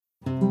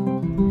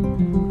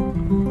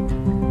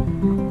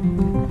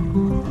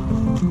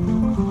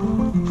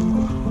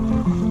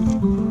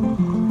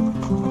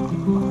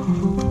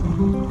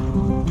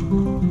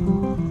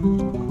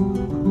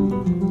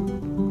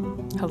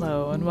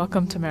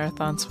Welcome to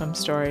Marathon Swim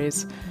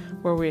Stories,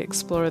 where we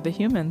explore the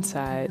human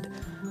side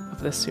of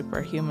the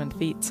superhuman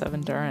feats of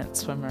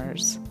endurance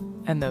swimmers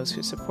and those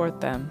who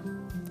support them.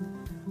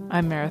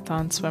 I'm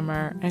marathon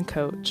swimmer and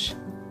coach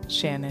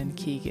Shannon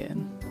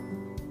Keegan.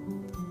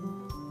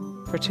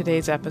 For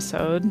today's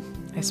episode,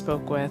 I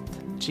spoke with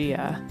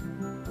Gia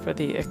for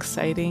the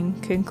exciting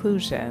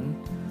conclusion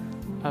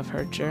of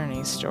her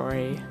journey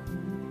story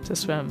to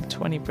swim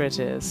 20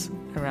 bridges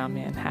around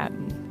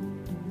Manhattan.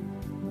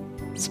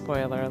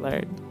 Spoiler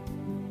alert,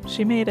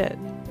 she made it.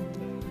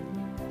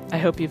 I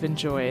hope you've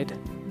enjoyed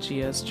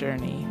Gia's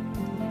journey.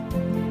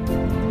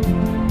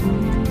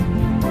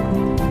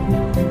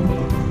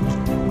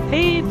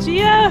 Hey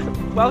Gia,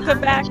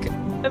 welcome back.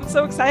 I'm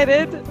so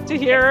excited to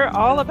hear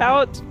all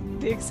about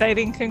the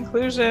exciting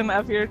conclusion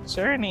of your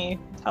journey.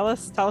 Tell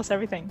us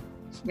everything.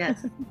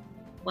 Yes.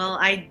 Well,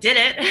 I did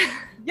it.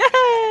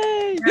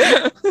 Yay!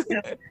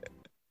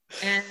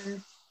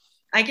 And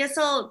I guess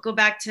I'll go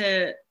back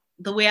to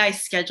the way I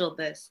scheduled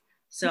this.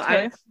 So Okay.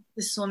 I was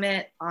to swim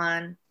it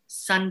on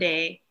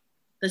Sunday,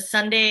 the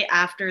Sunday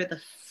after the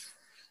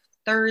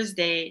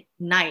Thursday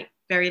night,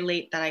 very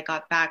late that I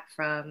got back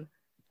from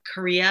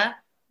Korea.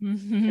 And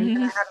then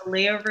I had a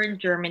layover in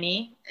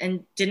Germany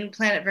and didn't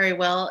plan it very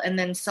well. And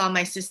then saw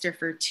my sister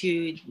for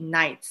 2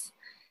 nights.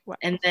 Wow.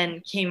 And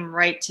then came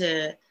right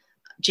to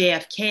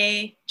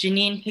JFK.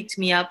 Janine picked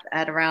me up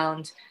at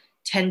around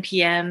 10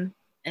 p.m.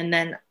 And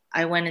then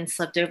I went and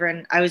slept over.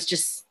 And I was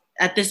just,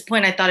 at this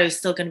point, I thought it was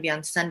still going to be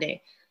on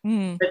Sunday.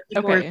 But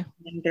people were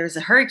saying, there's a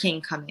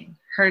hurricane coming,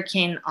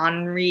 Hurricane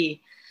Henri.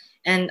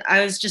 And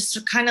I was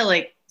just kind of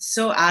like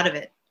so out of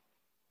it.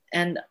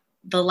 And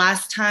the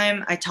last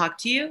time I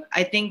talked to you,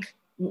 I think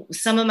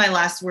some of my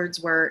last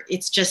words were,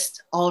 it's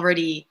just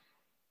already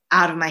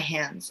out of my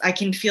hands. I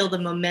can feel the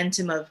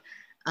momentum of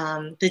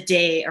the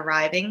day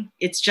arriving.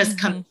 It's just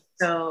coming.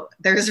 So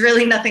there's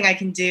really nothing I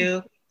can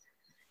do.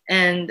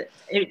 And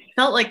it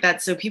felt like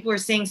that. So people were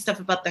saying stuff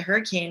about the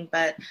hurricane,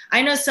 but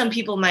I know some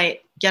people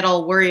might get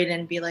all worried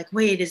and be like,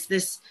 wait, is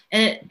this?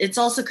 And it's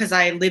also because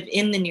I live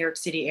in the New York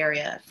City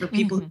area. For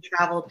people who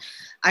traveled,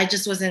 I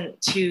just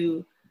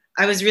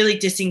I was really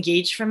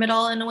disengaged from it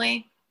all in a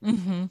way.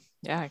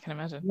 Yeah, I can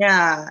imagine.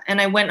 Yeah. And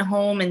I went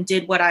home and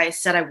did what I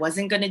said I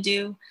wasn't going to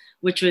do,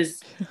 which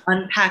was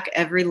unpack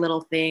every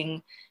little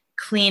thing,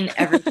 clean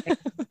everything.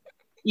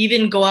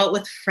 Even go out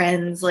with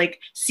friends, like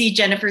see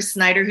Jennifer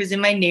Snyder, who's in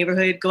my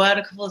neighborhood, go out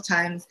a couple of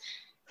times,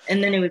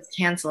 and then it was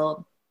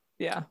canceled.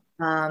 Yeah.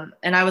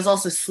 And I was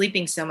also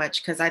sleeping so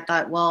much because I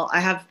thought, well, I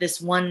have this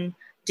one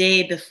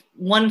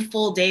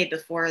full day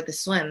before the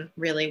swim,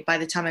 really, by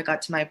the time I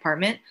got to my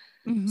apartment.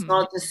 So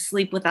I'll just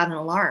sleep without an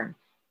alarm.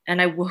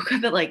 And I woke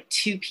up at like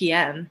 2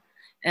 p.m.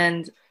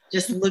 and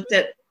just looked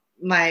at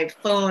my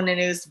phone and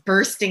it was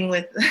bursting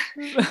with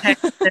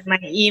text, and my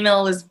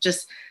email was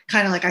just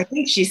kind of like, I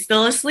think she's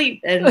still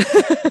asleep. And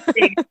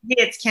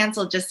it's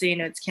canceled, just so you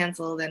know, it's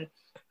canceled. And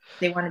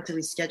they wanted to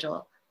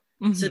reschedule.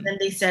 So then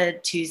they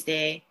said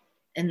Tuesday.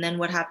 And then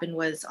what happened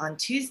was on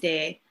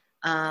Tuesday,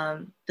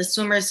 the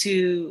swimmers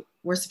who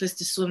were supposed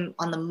to swim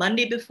on the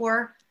Monday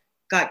before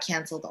got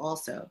canceled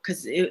also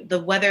because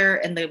the weather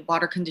and the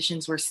water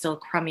conditions were still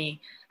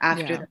crummy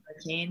after the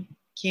hurricane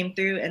came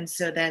through. And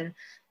so then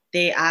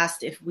they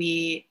asked if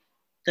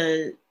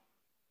the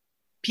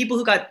people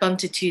who got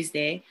bumped to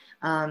Tuesday,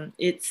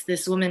 it's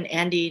this woman,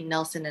 Andy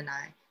Nelson,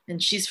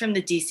 and she's from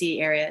the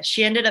DC area.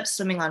 She ended up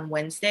swimming on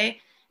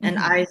Wednesday and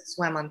I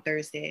swam on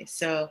Thursday.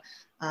 So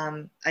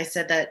I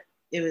said that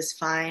it was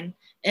fine.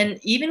 And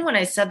even when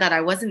I said that,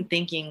 I wasn't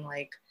thinking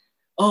like,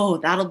 oh,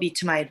 that'll be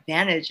to my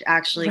advantage,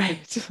 actually.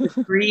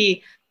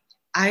 Right.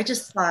 I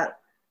just thought,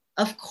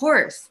 of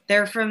course,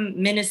 they're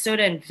from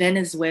Minnesota and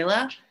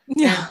Venezuela.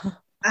 Yeah. And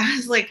I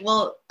was like,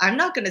 well, I'm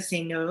not going to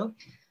say no.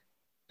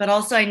 But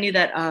also I knew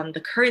that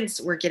the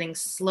currents were getting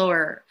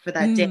slower for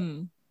that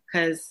day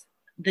because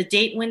the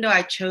date window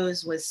I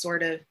chose was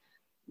sort of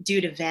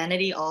due to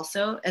vanity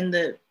also. And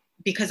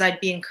because I'd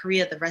be in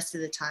Korea the rest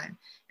of the time.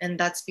 And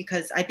that's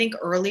because I think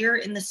earlier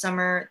in the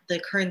summer,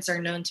 the currents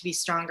are known to be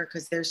stronger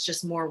because there's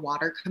just more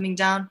water coming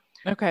down.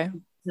 Okay.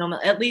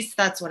 At least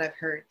that's what I've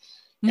heard.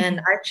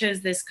 And I chose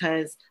this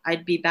because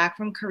I'd be back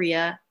from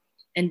Korea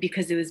and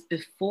because it was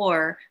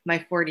before my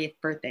 40th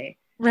birthday.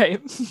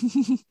 Right.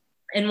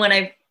 And when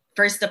I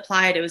first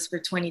applied, it was for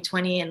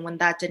 2020. And when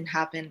that didn't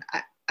happen,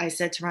 I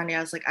said to Ronnie, I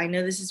was like, I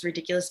know this is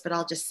ridiculous, but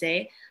I'll just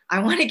say, I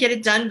want to get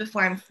it done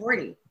before I'm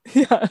 40.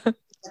 Yeah.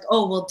 Like,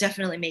 oh, we'll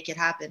definitely make it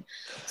happen.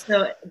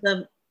 So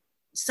the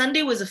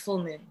Sunday was a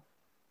full moon.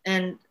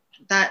 And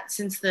that,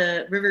 since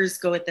the rivers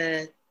go with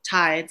the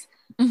tides,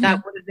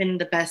 that would have been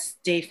the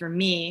best day for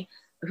me,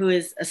 who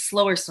is a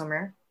slower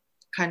swimmer,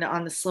 kind of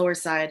on the slower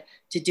side,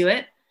 to do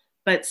it.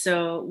 But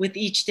so with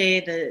each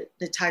day,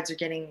 the tides are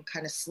getting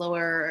kind of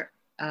slower.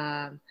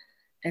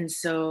 And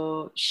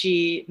so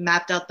she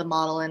mapped out the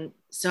model. And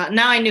so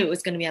now I knew it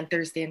was going to be on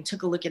Thursday and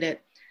took a look at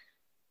it.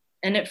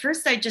 And at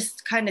first I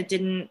just kind of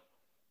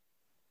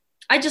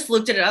I just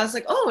looked at it. I was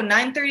like, oh,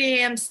 9:30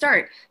 a.m.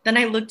 start. Then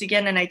I looked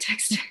again and I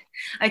texted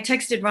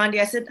Rondi.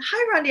 I said,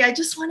 hi, Rondi, I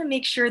just want to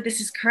make sure this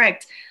is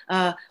correct.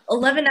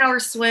 11-hour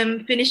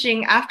swim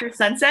finishing after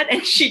sunset.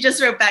 And she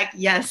just wrote back,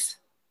 yes.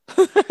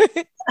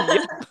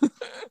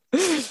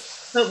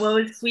 But what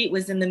was sweet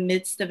was in the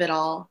midst of it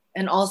all.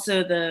 And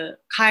also the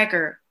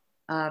kayaker,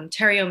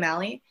 Terry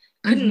O'Malley,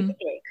 couldn't do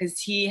it because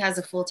he has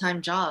a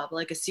full-time job,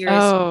 like a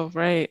serious. Oh,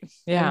 right.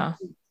 Yeah.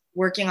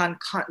 Working on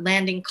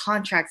landing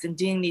contracts and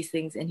doing these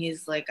things. And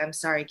he's like, I'm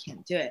sorry, I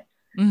can't do it.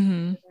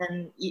 And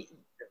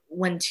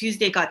when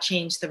Tuesday got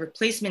changed, the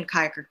replacement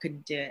kayaker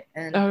couldn't do it.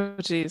 And oh,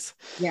 geez.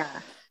 Yeah.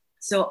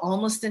 So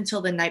almost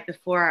until the night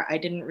before, I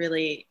didn't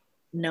really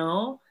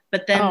know.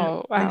 But then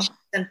when she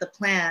sent the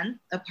plan,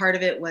 a part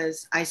of it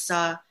was I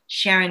saw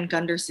Sharon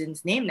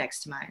Gunderson's name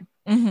next to mine.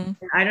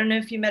 I don't know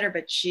if you met her,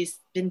 but she's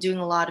been doing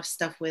a lot of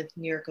stuff with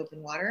New York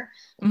Open Water.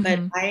 But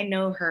I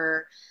know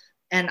her,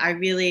 and I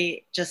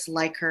really just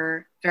like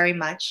her very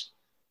much.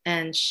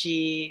 And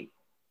she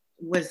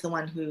was the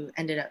one who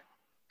ended up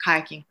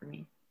kayaking for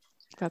me.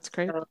 That's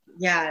great. So,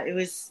 yeah, it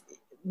was,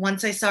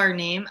 once I saw her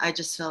name, I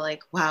just felt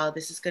like, wow,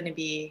 this is going to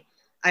be,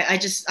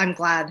 I'm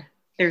glad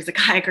there's a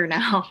kayaker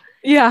now.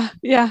 Yeah.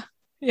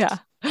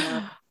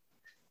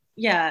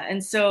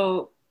 And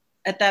so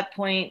at that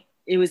point,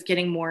 it was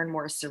getting more and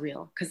more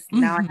surreal because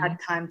now I had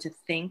time to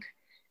think.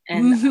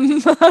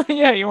 And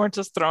yeah, you weren't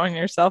just throwing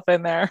yourself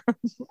in there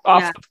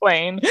off the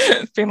plane,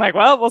 being like,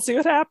 well, we'll see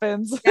what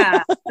happens.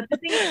 Yeah. But the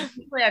thing is,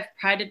 I've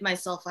prided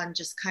myself on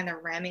just kind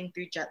of ramming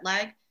through jet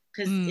lag.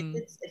 Because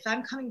if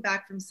I'm coming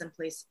back from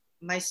someplace,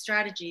 my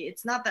strategy,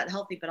 it's not that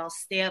healthy, but I'll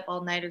stay up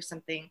all night or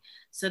something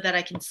so that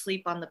I can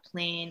sleep on the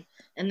plane.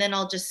 And then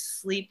I'll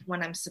just sleep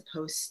when I'm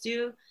supposed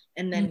to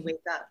and then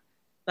wake up.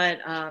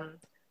 But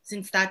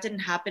since that didn't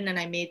happen and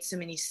I made so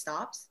many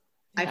stops,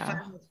 I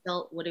finally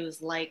felt what it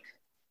was like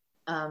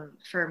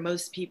for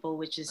most people,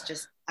 which is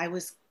just, I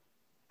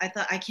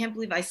thought, I can't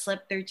believe I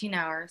slept 13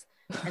 hours.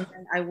 And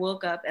then I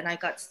woke up and I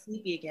got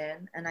sleepy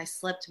again and I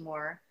slept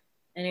more.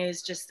 And it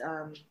was just,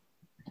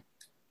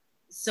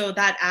 so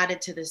that added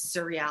to the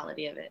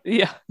surreality of it.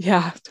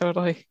 Yeah,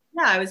 totally.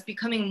 Yeah, I was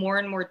becoming more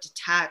and more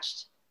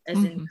detached, as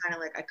in kind of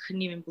like I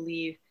couldn't even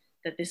believe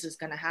that this was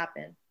going to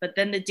happen. But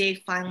then the day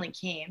finally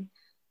came,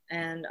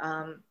 and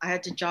I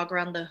had to jog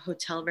around the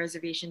hotel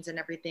reservations and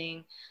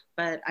everything.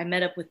 But I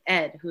met up with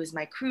Ed, who is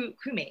my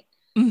crewmate.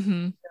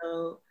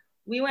 So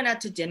we went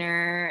out to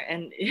dinner,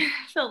 and it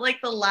felt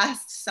like the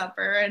Last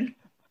Supper. And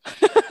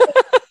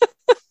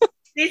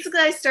basically,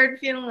 I started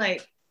feeling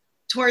like,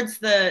 as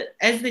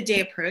the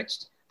day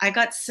approached, I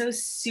got so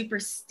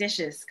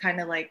superstitious,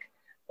 kind of like,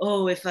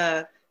 oh, if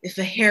a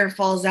hair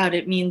falls out,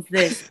 it means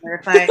this.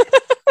 Or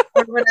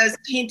or when I was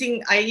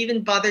painting, I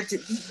even bothered to,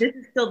 this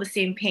is still the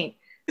same paint.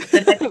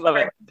 But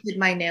I did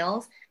my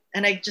nails,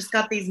 and I just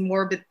got these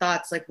morbid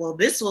thoughts like, well,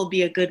 this will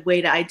be a good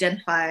way to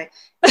identify.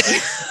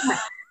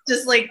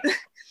 Just like,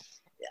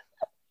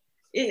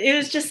 it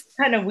was just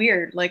kind of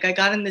weird. Like I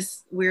got in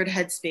this weird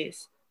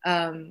headspace.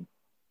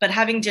 But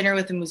having dinner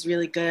with him was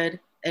really good.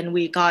 And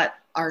we got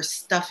our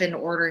stuff in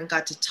order and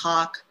got to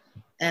talk.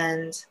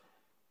 And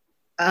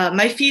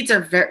my feeds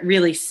are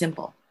really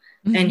simple.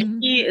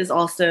 And he is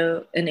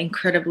also an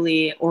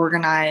incredibly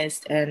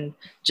organized and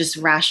just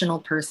rational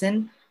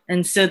person.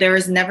 And so there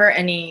was never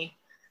any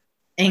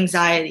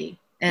anxiety.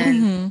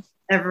 And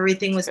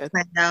everything was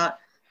planned out.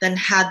 Then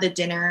had the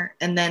dinner.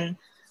 And then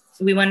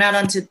we went out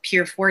onto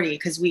Pier 40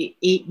 because we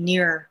ate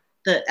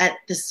at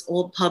this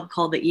old pub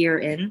called the Ear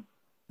Inn.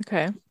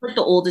 Okay. It's like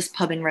the oldest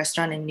pub and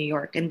restaurant in New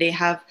York. And they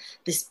have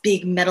this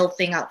big metal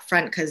thing out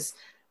front because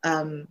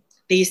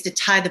they used to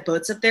tie the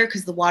boats up there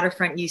because the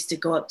waterfront used to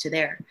go up to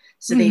there.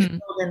 So they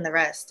filled in the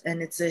rest.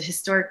 And it's a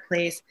historic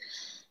place.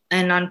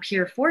 And on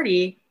Pier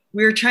 40,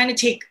 we were trying to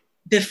take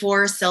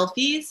before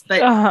selfies,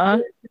 but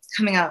it's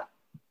coming out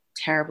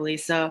terribly.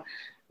 So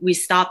we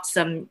stopped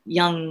some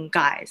young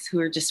guys who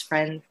were just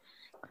friends.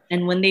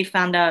 And when they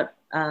found out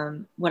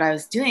what I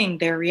was doing,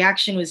 their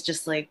reaction was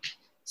just like,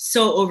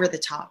 so over the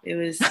top. It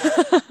was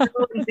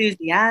so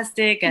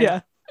enthusiastic,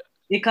 and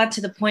it got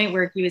to the point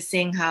where he was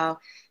saying how,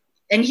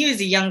 and he was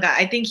a young guy.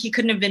 I think he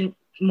couldn't have been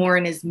more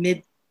in his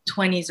mid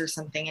 20s or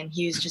something. And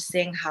he was just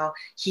saying how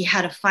he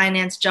had a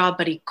finance job,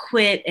 but he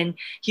quit and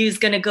he was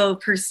going to go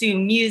pursue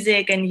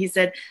music. And he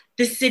said,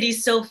 this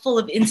city's so full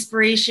of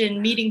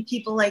inspiration, meeting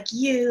people like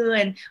you,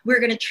 and we're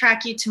going to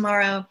track you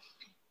tomorrow.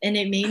 And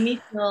it made me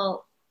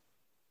feel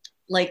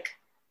like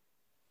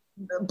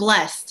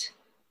blessed.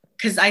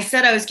 Because I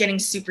said I was getting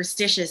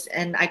superstitious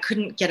and I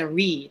couldn't get a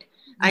read.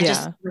 I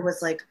just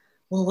was like,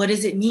 well, what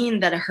does it mean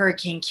that a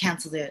hurricane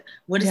canceled it?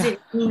 What does it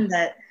mean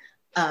that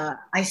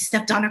I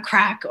stepped on a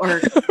crack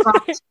or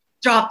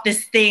dropped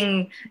this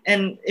thing?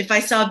 And if I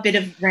saw a bit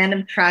of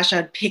random trash,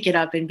 I'd pick it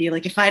up and be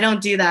like, if I don't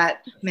do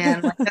that,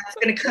 man, like, that's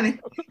going to come and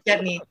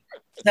get me.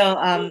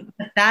 So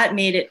that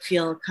made it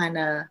feel kind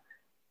of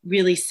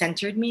really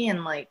centered me.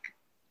 And like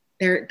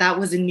that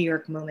was a New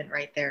York moment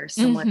right there.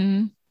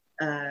 Someone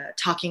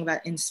talking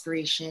about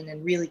inspiration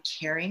and really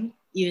caring,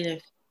 even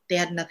if they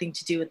had nothing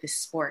to do with this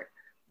sport.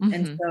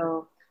 And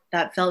so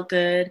that felt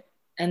good.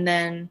 And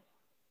then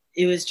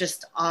it was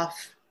just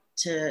off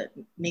to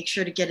make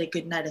sure to get a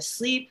good night of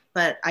sleep.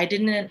 But I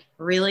didn't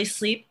really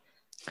sleep,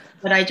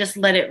 but I just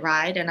let it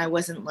ride. And I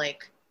wasn't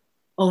like,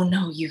 oh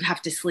no, you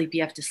have to sleep,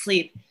 you have to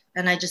sleep.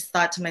 And I just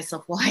thought to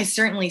myself, well, I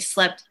certainly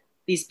slept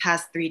these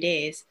past 3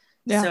 days.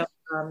 Yeah.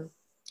 So,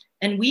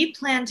 and we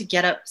planned to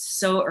get up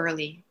so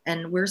early,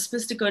 and we're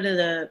supposed to go to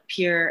the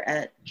pier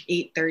at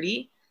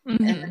 8:30.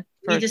 And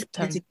we just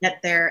had to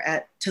get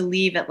there to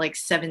leave at like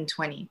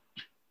 7:20.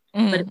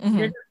 But it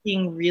ended up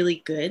being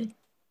really good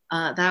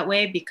that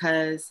way,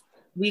 because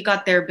we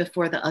got there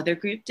before the other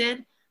group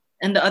did.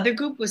 And the other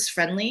group was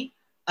friendly.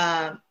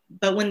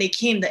 But when they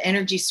came, the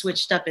energy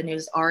switched up and it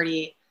was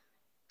already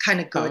kind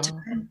of go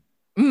time.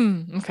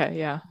 Okay,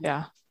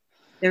 yeah.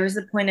 There was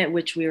a point at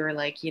which we were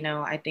like,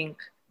 I think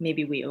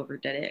maybe we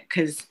overdid it,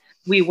 because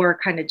we were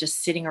kind of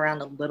just sitting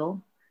around a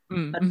little.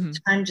 But the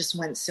time just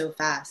went so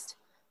fast.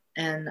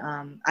 And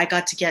I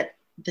got to get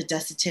the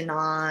Desitin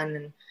on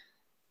and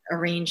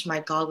arrange my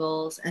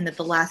goggles. And at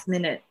the last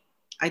minute,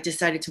 I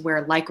decided to wear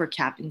a Lycra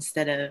cap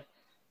instead of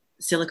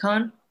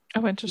silicone.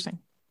 Oh, interesting.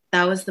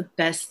 That was the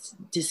best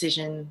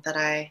decision that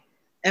I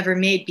ever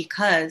made,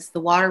 because the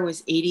water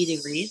was 80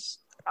 degrees.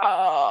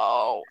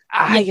 Oh,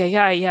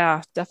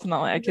 yeah,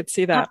 definitely. I could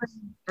see that.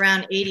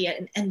 Around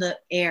 80, and the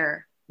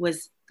air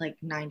was like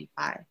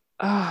 95.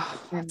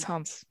 Oh, that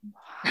sounds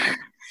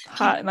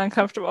hot and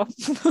uncomfortable.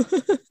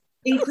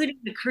 Including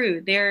the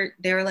crew.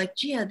 They were like,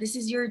 Gia, this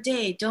is your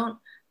day. Don't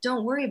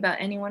worry about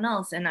anyone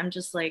else. And I'm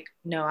just like,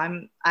 no,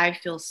 I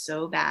feel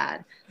so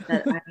bad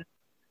that I'm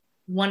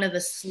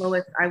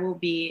I will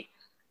be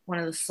one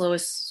of the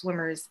slowest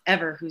swimmers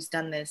ever who's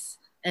done this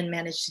and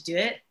managed to do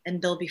it.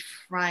 And they'll be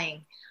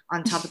frying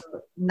on top of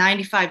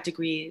 95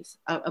 degrees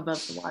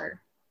above the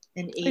water.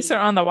 And 80. At least they're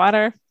on the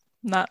water,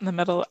 not in the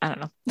middle. I don't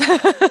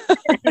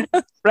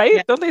know. Right?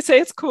 Yeah. Don't they say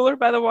it's cooler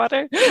by the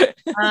water?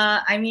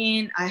 I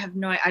mean, I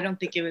don't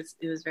think it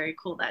was very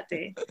cool that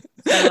day.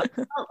 So I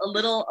felt a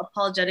little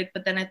apologetic,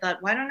 but then I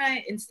thought, why don't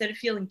I, instead of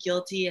feeling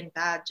guilty and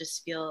bad,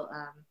 just feel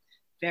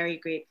very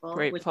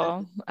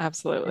grateful.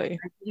 Absolutely.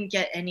 I didn't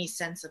get any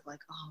sense of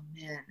like, oh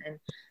man.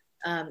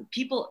 And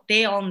people,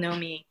 they all know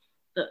me.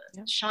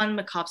 Sean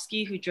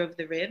Makovsky, who drove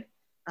the rib,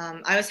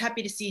 I was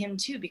happy to see him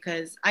too,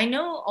 because I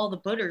know all the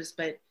boaters,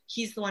 but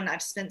he's the one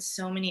I've spent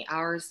so many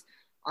hours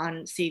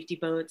on safety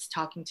boats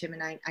talking to him,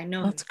 and I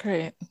know that's him.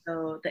 Great.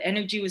 So the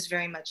energy was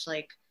very much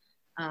like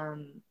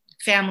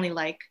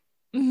family-like.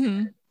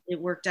 It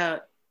worked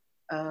out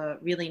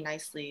really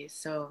nicely.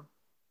 So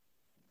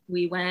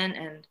we went,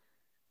 and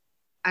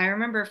I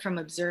remember from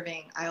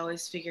observing, I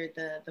always figured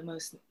the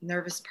most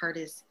nervous part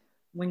is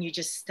when you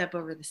just step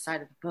over the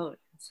side of the boat.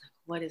 It's like,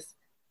 what is,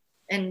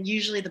 and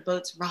usually the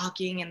boat's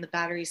rocking and the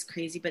battery's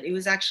crazy, but it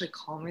was actually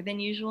calmer than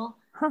usual.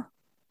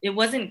 It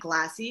wasn't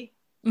glassy,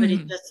 but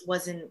it just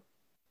wasn't.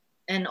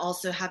 And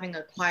also having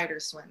a quieter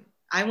swim.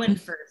 I went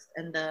first,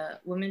 and the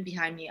woman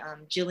behind me,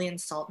 Jillian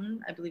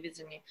Salton, I believe is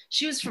her name.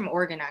 She was from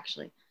Oregon,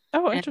 actually.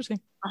 Oh, interesting.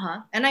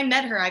 And I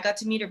met her. I got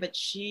to meet her, but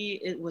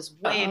it was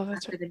way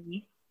faster than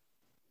me.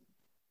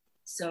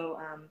 So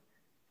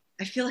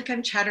I feel like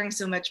I'm chattering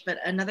so much, but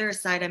another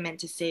aside I meant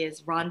to say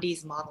is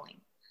Rondi's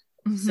modeling.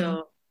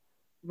 So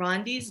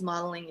Rondi's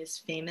modeling is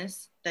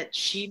famous that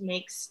she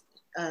makes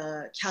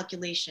a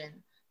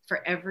calculation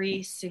for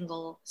every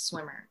single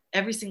swimmer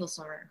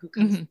who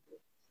comes through.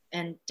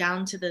 And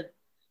down to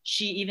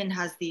she even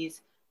has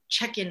these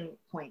check-in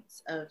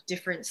points of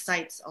different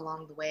sites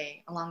along the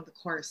way, along the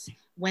course,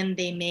 when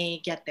they may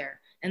get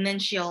there. And then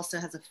she also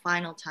has a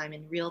final time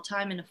in real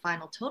time and a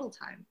final total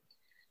time.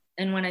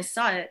 And when I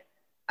saw it,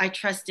 I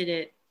trusted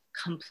it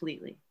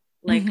completely.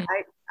 Like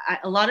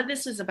a lot of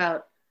this was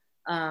about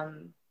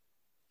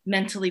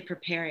mentally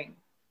preparing,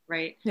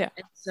 right? Yeah.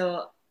 And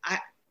so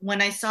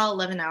when I saw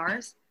 11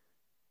 hours,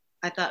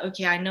 I thought,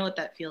 okay, I know what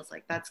that feels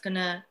like. That's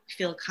gonna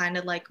feel kind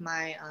of like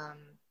my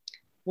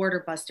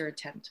border buster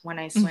attempt when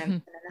I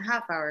swam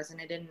 10.5 hours,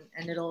 and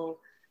it'll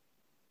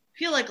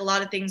feel like a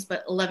lot of things,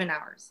 but 11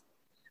 hours.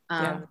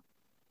 And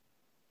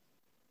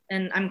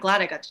I'm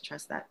glad I got to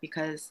trust that,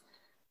 because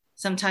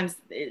sometimes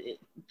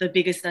the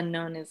biggest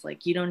unknown is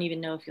like, you don't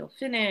even know if you'll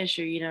finish,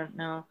 or you don't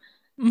know.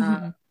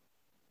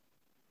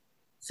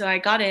 So I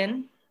got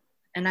in,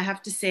 and I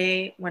have to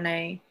say, when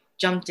I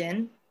jumped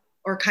in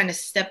or kind of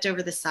stepped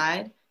over the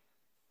side,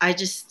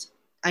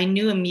 I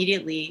knew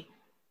immediately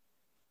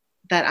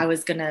that I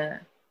was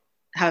gonna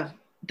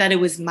that it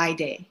was my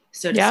day.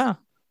 So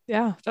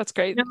yeah, that's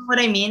great. You know what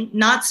I mean?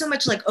 Not so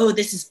much like, oh,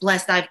 this is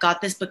blessed, I've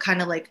got this, but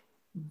kind of like,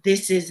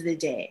 this is the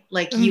day.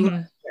 Like you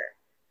are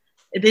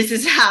here. This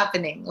is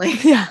happening.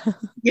 Like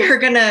you're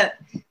gonna,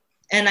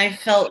 and I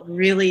felt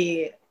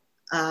really,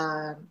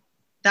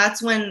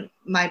 that's when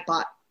my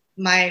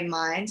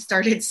mind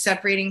started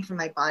separating from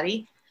my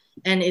body.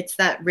 And it's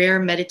that rare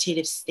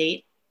meditative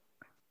state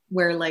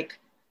where like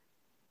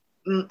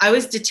I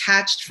was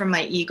detached from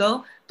my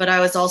ego, but I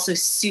was also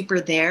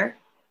super there.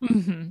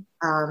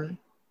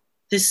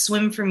 This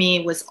swim for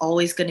me was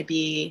always going to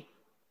be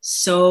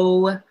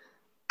so,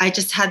 I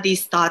just had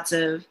these thoughts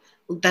of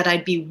that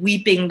I'd be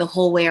weeping the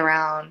whole way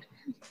around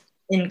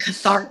in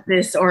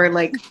catharsis or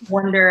like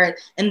wonder,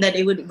 and that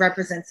it would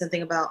represent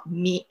something about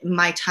me,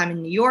 my time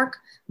in New York,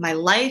 my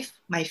life,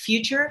 my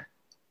future.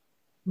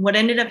 What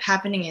ended up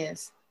happening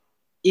is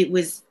it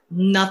was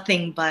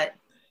nothing but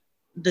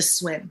the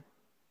swim.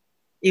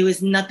 It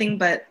was nothing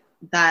but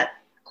that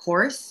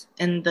course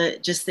and the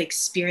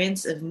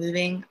experience of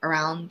moving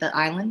around the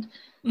island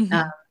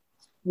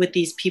with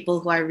these people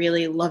who I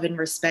really love and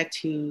respect,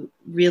 who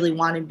really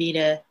wanted me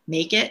to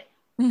make it.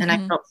 And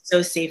I felt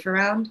so safe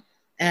around.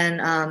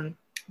 And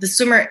the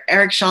swimmer,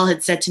 Eric Shaw,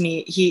 had said to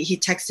me, he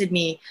texted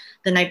me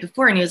the night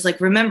before and he was like,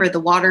 remember,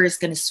 the water is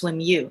going to swim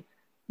you.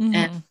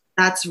 And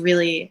that's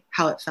really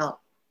how it felt.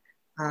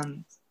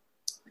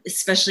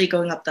 Especially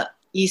going up the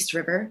East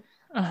River.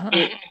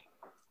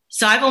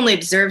 So I've only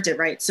observed it,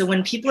 right? So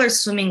when people are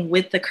swimming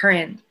with the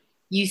current,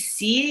 you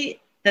see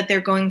that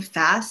they're going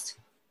fast,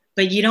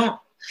 but you don't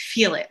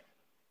feel it.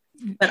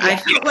 But I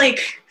felt like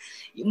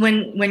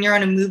when you're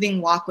on a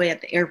moving walkway at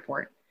the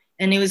airport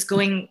and it was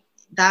going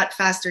that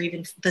fast, or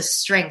even the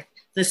strength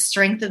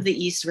of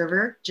the East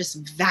River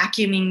just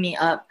vacuuming me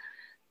up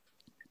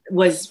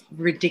was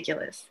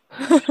ridiculous.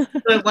 So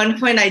at one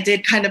point I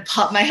did kind of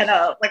pop my head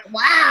out like,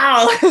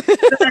 wow.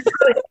 I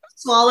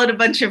swallowed a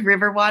bunch of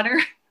river water.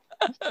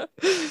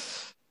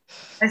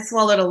 I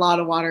swallowed a lot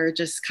of water,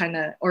 just kind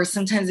of, or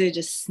sometimes it would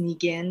just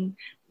sneak in,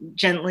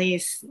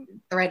 gently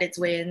thread its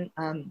way in.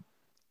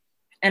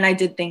 And I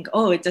did think,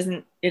 oh, it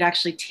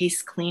actually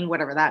tastes clean,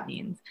 whatever that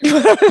means.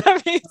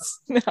 That means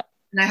no.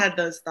 And I had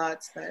those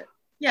thoughts, but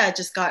yeah, I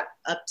just got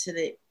up to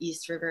the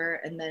East River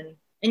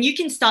and you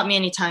can stop me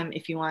anytime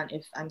if you want,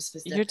 if I'm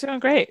specific. You're doing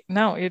great.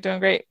 No, you're doing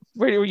great.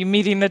 Were you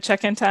meeting the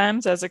check-in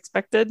times as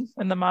expected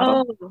in the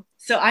model? Oh,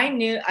 so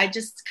I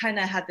just kind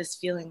of had this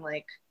feeling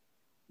like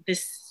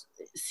this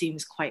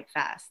seems quite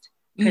fast,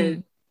 because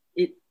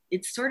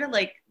it's sort of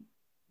like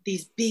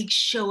these big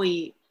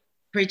showy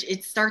bridge.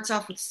 It starts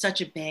off with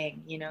such a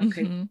bang,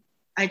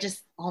 I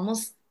just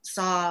almost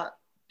saw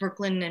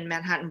Brooklyn and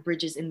Manhattan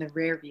bridges in the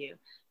rear view,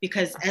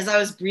 because as I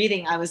was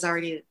breathing, I was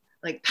already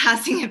like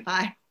passing it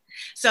by.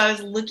 So I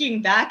was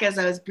looking back as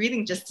I was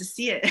breathing just to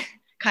see it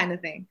kind of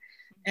thing.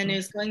 And it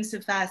was going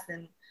so fast.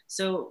 And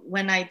so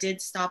when I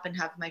did stop and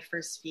have my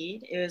first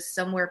feed, it was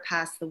somewhere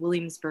past the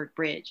Williamsburg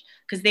Bridge,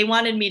 because they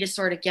wanted me to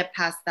sort of get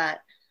past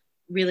that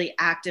really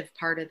active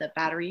part of the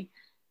Battery.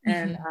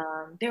 And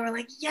they were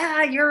like,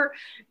 yeah,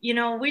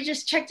 we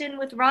just checked in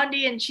with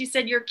Rondi and she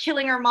said you're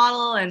killing her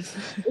model. And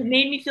it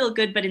made me feel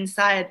good. But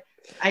inside,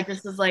 I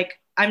just was like,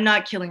 I'm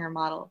not killing her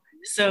model.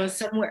 So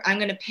somewhere I'm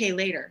going to pay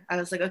later. I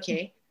was like,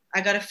 okay, I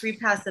got a free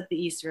pass up the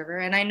East River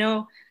and I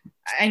know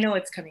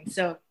it's coming.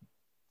 So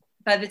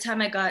by the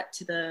time I got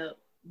to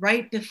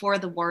right before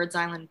the Wards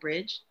Island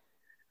Bridge,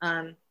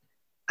 I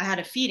had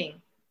a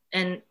feeding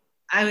and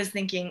I was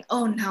thinking,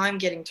 oh, now I'm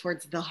getting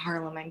towards the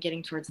Harlem.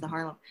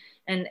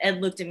 And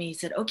Ed looked at me, he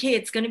said, okay,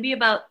 it's going to be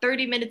about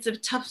 30 minutes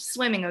of tough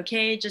swimming.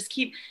 Okay, just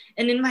keep.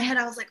 And in my head,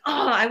 I was like,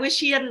 oh, I wish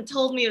he hadn't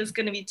told me it was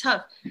going to be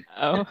tough.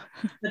 Oh,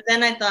 but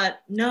then I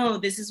thought, no,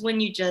 this is when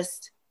you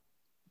just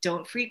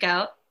don't freak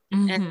out.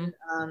 And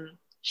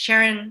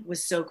Sharon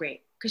was so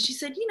great, because she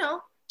said,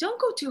 don't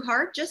go too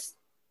hard. Just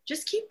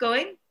keep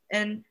going.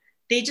 And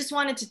they just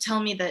wanted to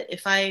tell me that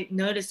if I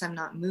notice I'm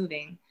not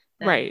moving,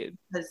 right,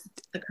 because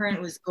the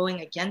current was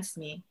going against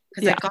me,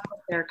 because I got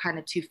up there kind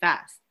of too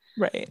fast.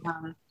 Right.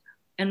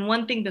 And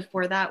one thing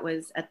before that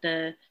was at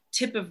the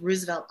tip of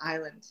Roosevelt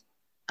Island.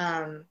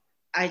 I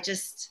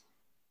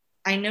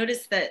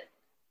noticed that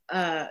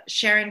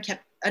Sharon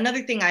kept,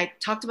 another thing, I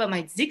talked about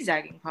my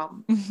zigzagging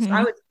problem. So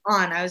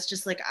I was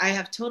just like, I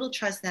have total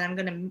trust that I'm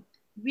going to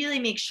really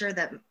make sure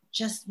that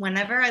just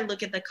whenever I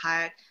look at the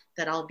kayak,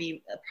 that I'll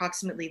be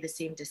approximately the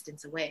same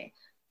distance away.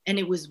 And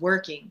it was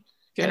working.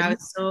 Good. And I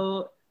was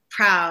so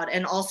proud.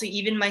 And also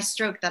even my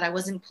stroke, that I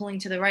wasn't pulling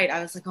to the right.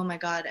 I was like, oh my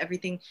God,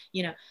 everything,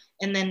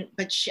 and then,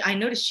 but I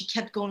noticed she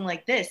kept going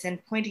like this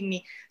and pointing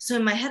me. So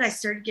in my head, I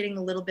started getting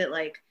a little bit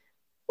like,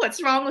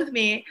 what's wrong with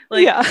me?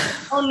 Like,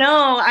 oh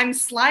no, I'm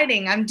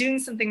sliding. I'm doing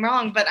something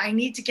wrong, but I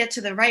need to get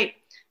to the right.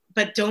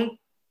 But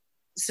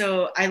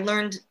so I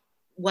learned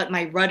what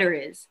my rudder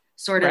is,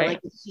 sort of like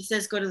if she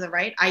says, go to the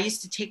right. I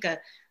used to take a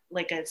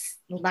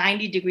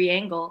 90-degree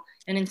angle,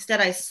 and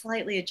instead I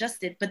slightly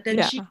adjusted, but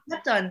then she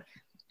kept on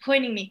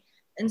pointing me.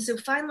 And so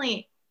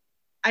finally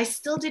I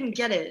still didn't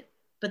get it.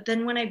 But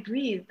then when I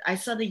breathed, I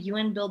saw the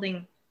UN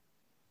building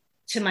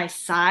to my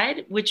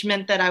side, which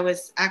meant that I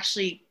was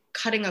actually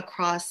cutting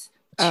across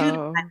to the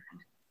island.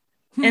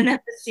 And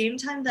at the same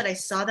time that I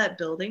saw that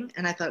building,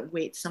 and I thought,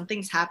 wait,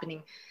 something's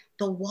happening.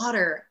 The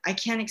water, I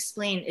can't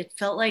explain. It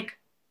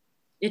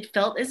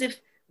felt as if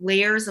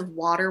layers of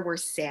water were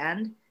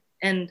sand,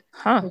 and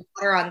the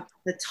water on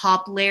the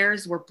top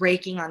layers were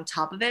breaking on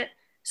top of it.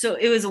 So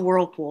it was a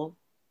whirlpool.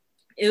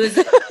 It was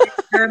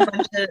there were a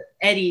bunch of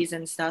eddies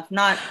and stuff,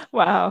 not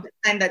the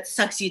kind that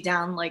sucks you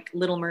down like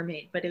Little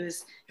Mermaid, but it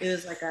was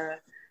like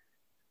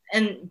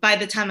and by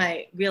the time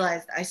I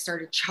realized, I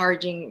started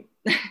charging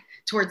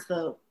towards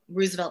the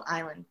Roosevelt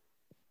Island.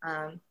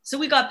 So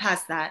we got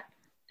past that,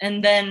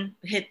 and then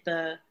hit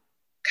the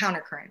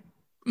counter current.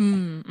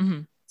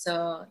 Mm-hmm.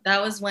 So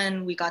that was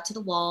when we got to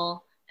the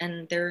wall,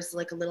 and there's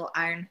like a little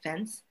iron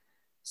fence.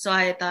 So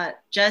I thought,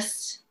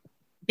 just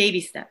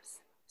baby steps.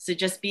 So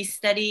just be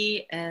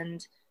steady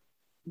and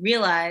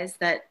realize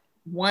that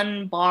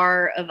one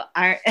bar of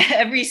iron,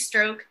 every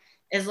stroke,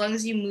 as long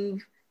as you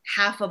move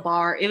half a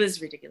bar, it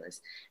was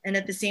ridiculous. And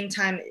at the same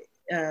time,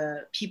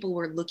 people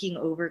were looking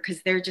over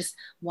because they're just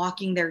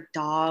walking their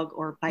dog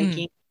or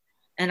biking.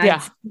 And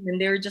Yeah.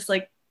 and they were just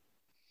like,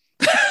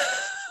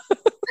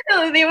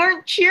 no, they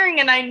weren't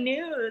cheering. And I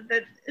knew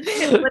that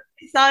what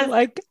they saw is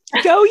like,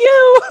 go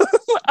you.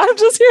 I'm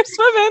just here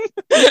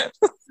swimming.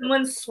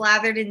 Someone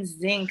slathered in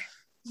zinc,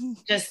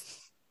 just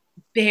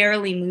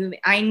barely moving.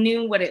 I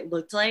knew what it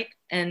looked like,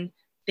 and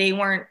they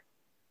weren't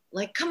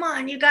like, come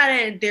on, you got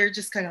it. They're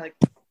just kind of like,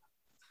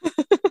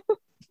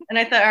 and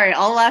I thought, all right,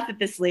 I'll laugh at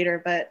this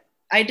later. But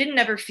I didn't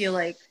ever feel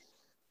like,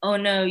 oh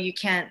no, you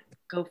can't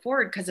go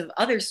forward because of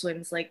other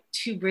swims, like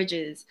Two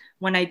Bridges,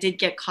 when I did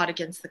get caught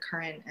against the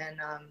current,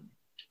 and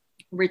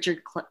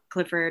Richard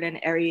Clifford and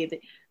Ari,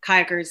 the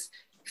kayakers,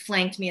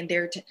 flanked me, and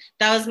that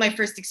was my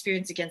first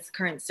experience against the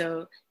current.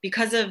 So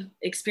because of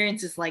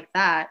experiences like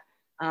that,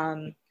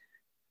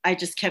 I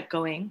just kept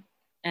going,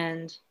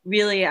 and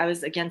really I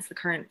was against the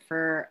current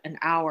for an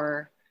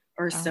hour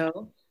or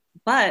so.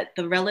 But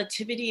the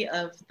relativity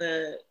of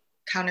the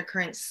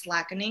countercurrent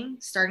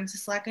starting to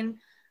slacken,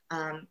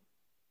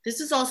 this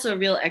is also a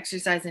real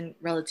exercise in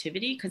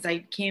relativity, because I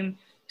became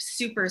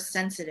super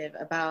sensitive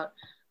about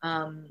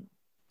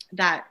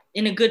that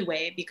in a good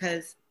way,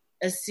 because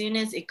as soon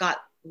as it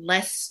got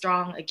less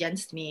strong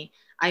against me,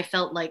 I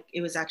felt like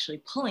it was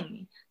actually pulling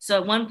me. So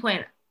at one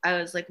point I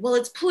was like, well,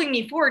 it's pulling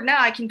me forward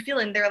now, I can feel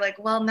it. And they're like,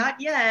 well,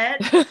 not yet.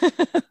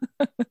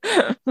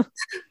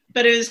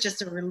 But it was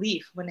just a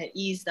relief when it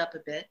eased up a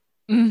bit.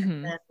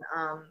 And then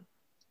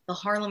the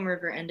Harlem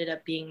River ended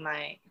up being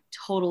my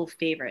total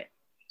favorite.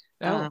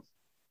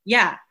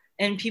 Yeah.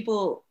 And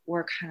people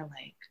were kind of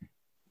like,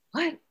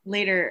 what?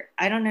 Later,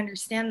 I don't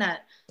understand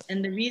that.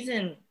 And the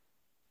reason,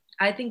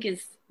 I think,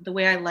 is the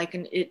way I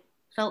liken it,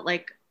 felt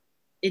like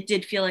it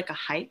did feel like a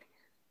hike.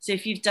 So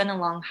if you've done a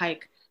long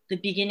hike, the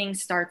beginning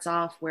starts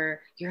off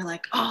where you're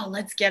like, oh,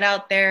 let's get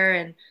out there,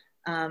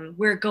 and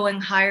we're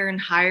going higher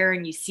and higher,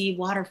 and you see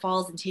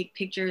waterfalls and take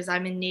pictures.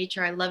 I'm in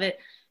nature, I love it.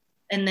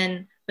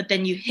 But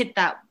then you hit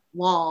that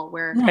wall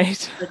where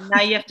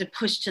now you have to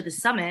push to the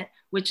summit,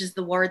 which is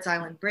the Wards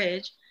Island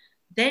Bridge.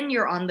 Then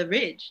you're on the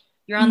ridge.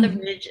 You're on the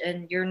ridge,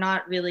 and you're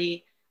not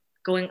really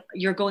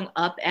you're going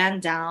up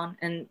and down,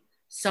 and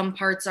some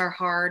parts are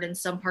hard, and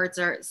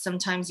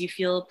sometimes you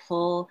feel a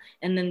pull,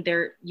 and then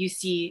you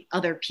see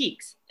other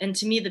peaks. And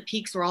to me, the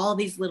peaks were all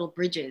these little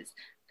bridges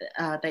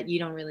that you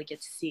don't really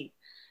get to see.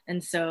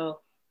 And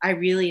so I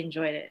really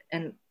enjoyed it.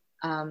 And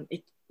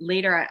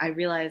later I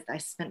realized I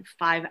spent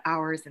 5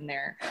 hours in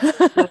there,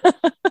 but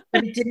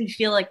it didn't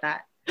feel like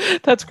that.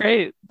 That's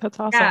great. That's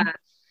awesome. Yeah,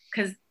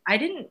 because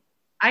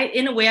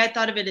in a way, I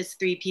thought of it as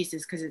 3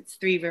 pieces, because it's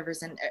 3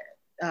 rivers. And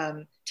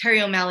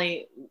Terry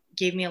O'Malley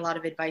gave me a lot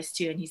of advice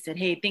too. And he said,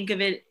 hey, think of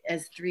it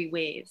as 3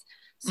 waves.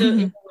 So in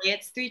a way,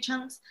 it's 3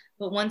 chunks.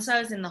 But once I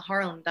was in the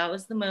Harlem, that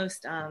was the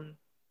most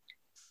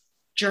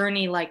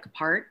journey-like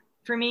part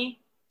for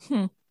me,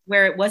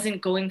 where it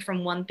wasn't going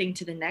from one thing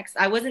to the next.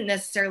 I wasn't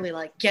necessarily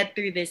like, get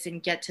through this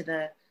and get to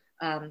the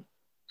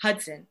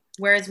Hudson.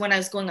 Whereas when I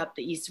was going up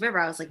the East River,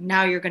 I was like,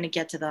 now you're going to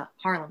get to the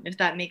Harlem, if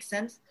that makes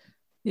sense.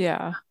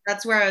 Yeah.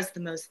 That's where I was the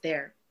most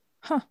there.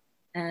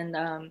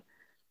 And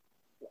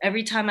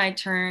every time I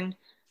turned,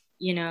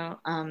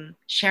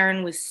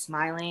 Sharon was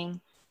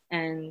smiling,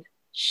 and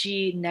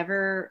she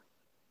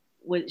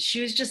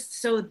was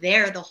just so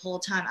there the whole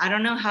time. I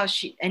don't know how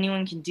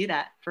anyone can do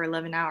that for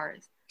 11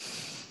 hours.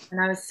 And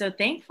I was so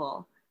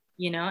thankful,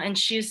 and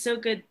she was so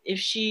good. If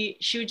she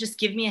would just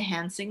give me a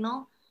hand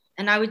signal,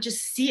 and I would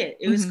just see it.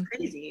 It was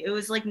crazy. It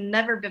was like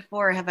never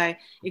before have I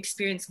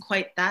experienced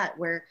quite that,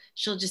 where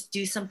she'll just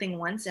do something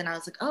once, and I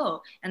was like,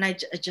 oh, and I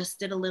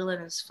adjusted a little,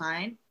 and it was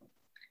fine.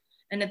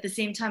 And at the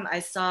same time, I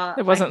saw...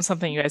 It wasn't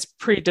something you guys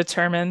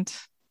predetermined?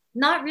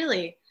 Not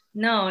really.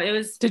 No, it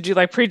was... Did you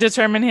like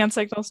predetermine hand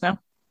signals? No?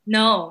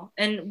 No.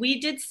 And we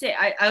did say,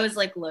 I was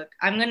like, look,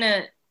 I'm going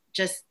to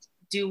just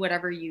do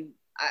whatever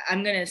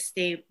I'm going to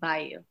stay by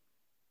you.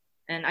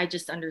 And I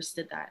just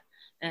understood that.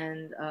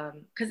 And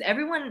because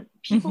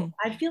people,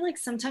 I feel like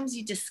sometimes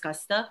you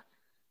discuss stuff,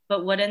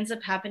 but what ends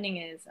up happening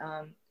is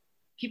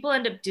people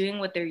end up doing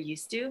what they're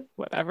used to.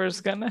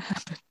 Whatever's going to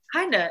happen.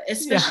 Kind of,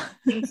 especially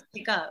when things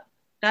pick up.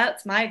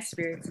 That's my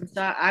experience. And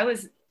so I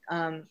was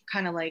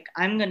kind of like,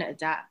 I'm going to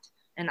adapt,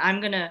 and I'm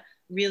going to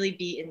really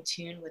be in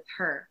tune with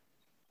her.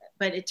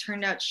 But it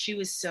turned out she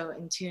was so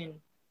in tune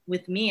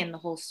with me and the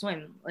whole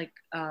swim. Like,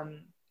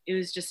 it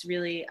was just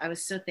really, I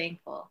was so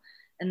thankful.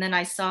 And then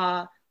I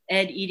saw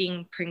Ed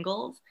eating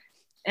Pringles,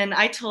 and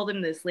I told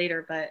him this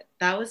later, but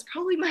that was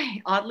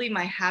probably oddly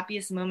my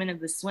happiest moment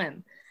of the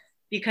swim,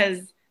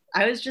 because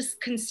I was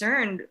just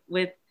concerned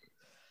with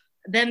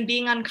them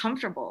being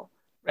uncomfortable.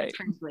 Right.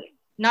 Frankly.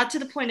 not to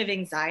the point of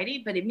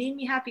anxiety, but it made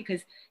me happy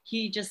because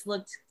he just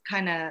looked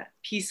kind of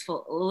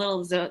peaceful, a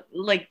little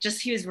like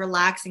just he was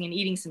relaxing and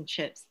eating some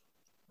chips.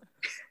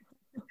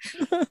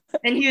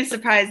 And he was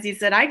surprised. He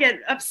said, I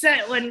get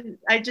upset when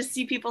I just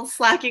see people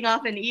slacking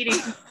off and eating.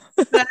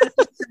 So I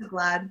was so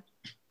glad.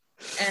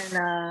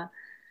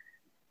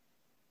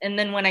 And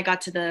then when I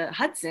got to the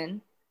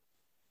Hudson,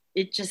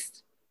 it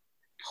just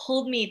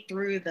pulled me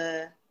through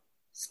the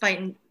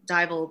Spuyten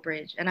Duyvil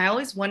Bridge. And I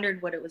always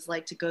wondered what it was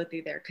like to go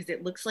through there, because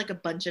it looks like a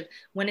bunch of,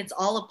 when it's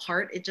all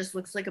apart, it just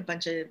looks like a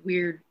bunch of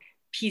weird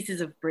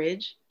pieces of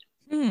bridge.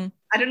 I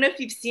don't know if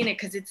you've seen it,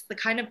 because it's the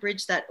kind of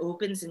bridge that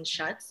opens and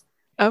shuts.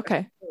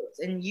 Okay.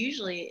 And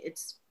usually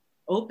it's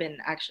open,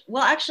 actually.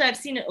 Well, actually, I've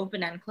seen it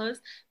open and close,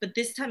 but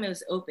this time it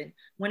was open.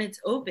 When it's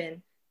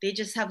open, they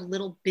just have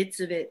little bits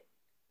of it.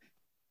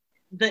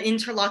 The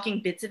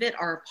interlocking bits of it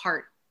are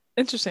apart.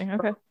 Interesting.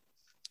 Okay.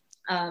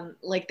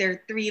 Like there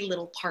are 3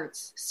 little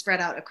parts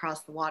spread out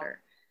across the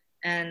water.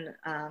 And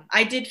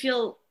I did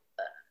feel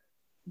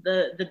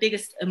the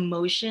biggest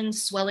emotion,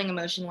 swelling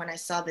emotion, when I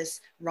saw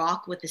this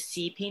rock with the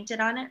sea painted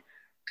on it,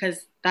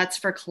 because that's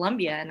for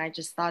Columbia. And I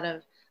just thought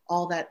of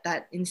all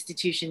that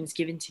institution's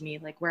given to me,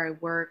 like where I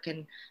work,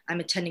 and I'm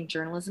attending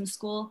journalism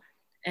school.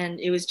 And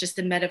it was just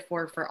a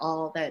metaphor for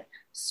all that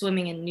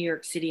swimming in New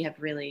York City have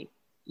really,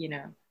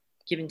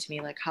 given to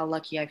me, like how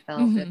lucky I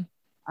felt.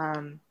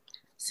 And,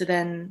 so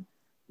then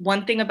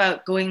one thing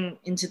about going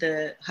into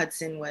the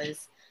Hudson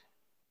was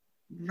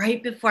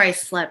right before I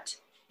slept,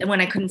 and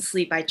when I couldn't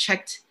sleep, I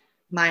checked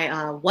my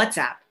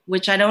WhatsApp,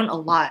 which I don't a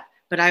lot,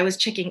 but I was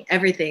checking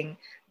everything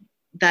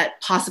that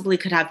possibly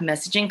could have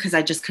messaging because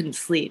I just couldn't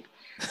sleep.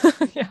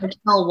 Yeah.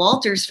 Michelle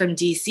Walters from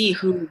DC,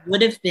 who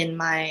would have been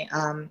my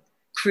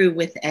crew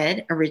with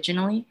Ed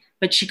originally,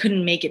 but she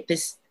couldn't make it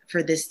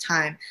for this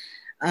time,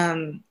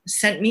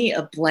 sent me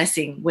a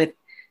blessing with,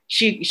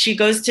 she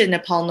goes to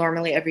Nepal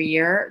normally every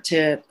year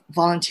to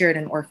volunteer at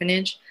an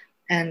orphanage,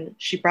 and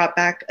she brought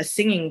back a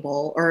singing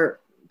bowl, or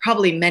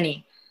probably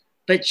many,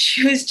 but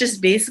she was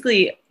just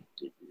basically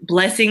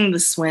blessing the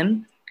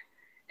swim.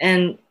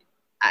 And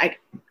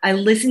I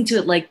listened to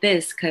it like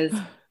this because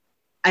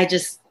I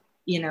just,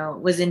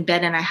 was in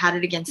bed and I had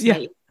it against my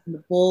ear, and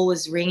the bowl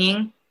was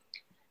ringing.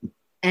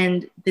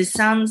 And this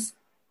sounds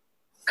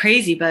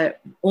crazy, but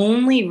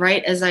only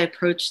right as I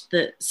approached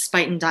the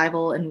Spuyten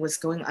Duyvil and was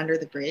going under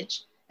the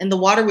bridge, and the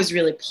water was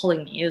really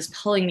pulling me. It was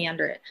pulling me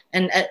under it.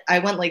 And I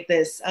went like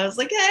this. I was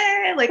like,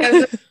 hey,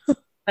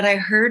 but I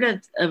heard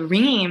a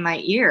ringing in my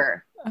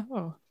ear,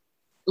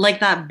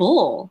 like that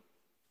bowl.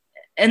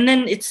 And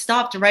then it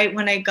stopped right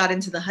when I got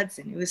into the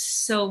Hudson. It was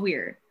so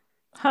weird.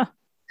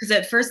 Because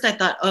at first I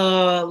thought,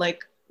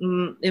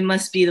 it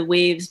must be the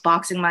waves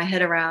boxing my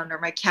head around, or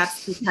my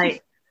cap's too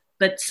tight.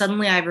 But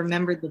suddenly I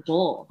remembered the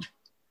bowl.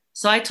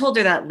 So I told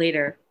her that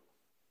later.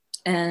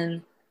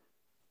 And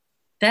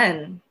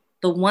then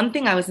the one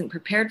thing I wasn't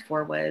prepared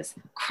for was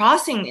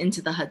crossing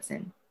into the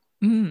Hudson.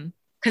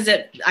 Because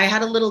I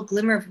had a little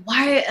glimmer of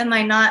why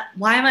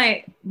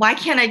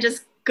can't I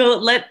just go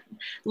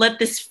let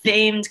this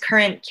famed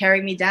current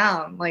carry me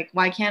down? Like,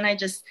 why can't I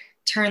just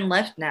turn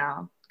left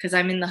now? Because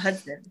I'm in the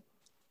Hudson.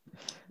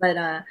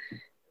 But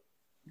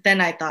then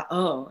I thought,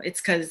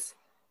 it's because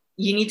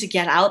you need to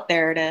get out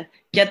there to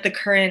get the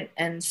current,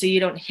 and so you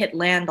don't hit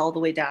land all the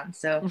way down.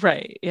 So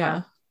right,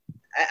 yeah.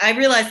 I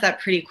realized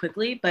that pretty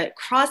quickly, but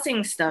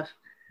crossing stuff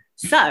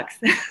sucks.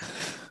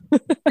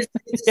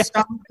 It's a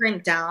strong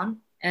current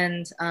down,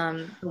 and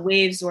the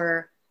waves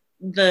were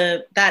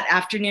that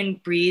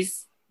afternoon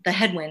breeze, the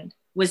headwind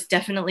was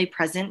definitely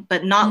present,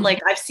 but not like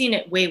I've seen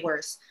it way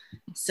worse.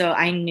 So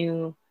I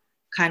knew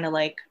kind of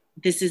like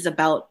this is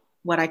about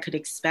what I could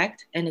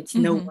expect, and it's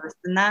no worse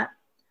than that.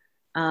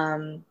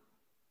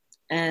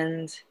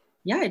 And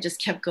yeah, I just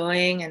kept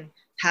going and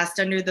passed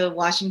under the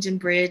Washington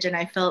Bridge, and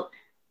I felt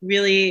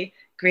really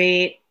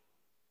great.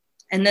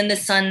 And then the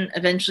sun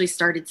eventually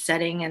started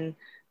setting, and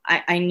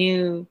I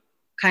knew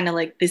kind of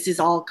like this is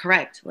all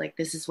correct. Like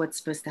this is what's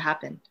supposed to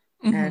happen.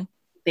 And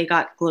they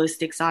got glow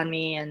sticks on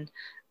me, and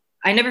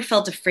I never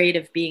felt afraid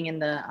of being in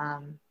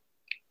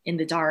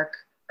the dark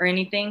or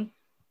anything.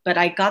 But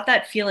I got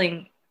that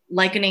feeling,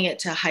 likening it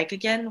to a hike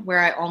again, where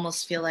I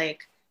almost feel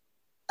like,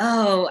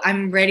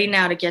 I'm ready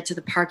now to get to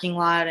the parking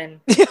lot.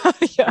 And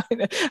yeah,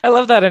 I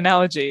love that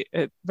analogy.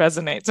 It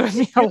resonates with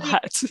me a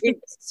lot. It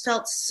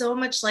felt so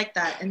much like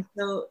that. And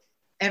so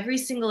every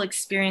single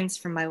experience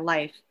from my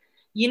life,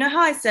 you know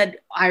how I said,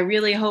 I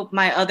really hope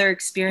my other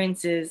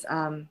experiences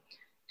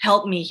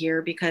help me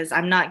here, because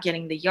I'm not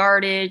getting the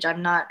yardage,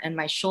 and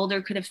my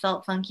shoulder could have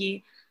felt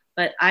funky,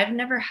 but I've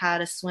never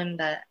had a swim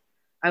that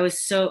I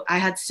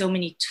had so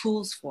many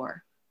tools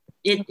for.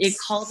 It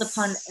called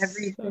upon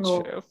every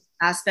single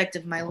aspect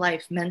of my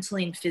life,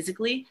 mentally and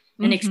physically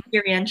and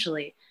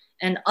experientially,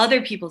 and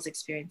other people's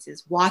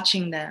experiences,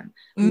 watching them,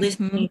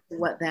 listening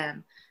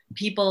to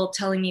people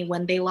telling me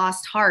when they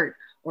lost heart,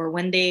 or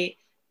when they,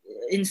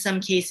 in some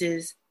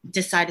cases,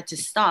 decided to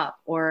stop,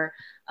 or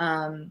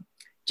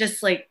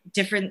just like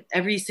different,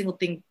 every single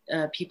thing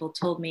people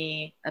told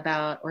me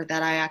about or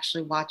that I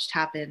actually watched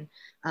happen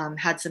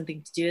had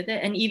something to do with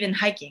it. And even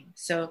hiking.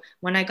 So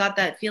when I got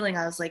that feeling,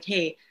 I was like,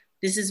 hey,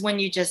 this is when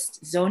you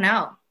just zone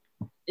out,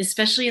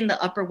 especially in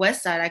the Upper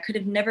West Side. I could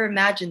have never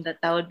imagined that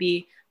that would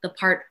be the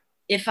part,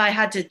 if I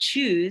had to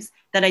choose,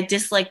 that I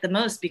dislike the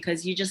most,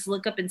 because you just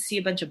look up and see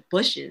a bunch of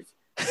bushes.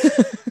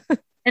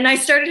 And I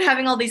started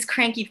having all these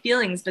cranky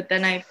feelings, but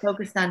then I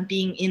focused on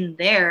being in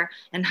there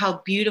and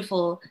how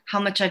beautiful, how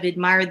much I've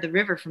admired the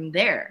river from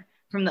there,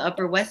 from the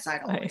Upper West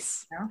Side.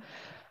 Nice. You know?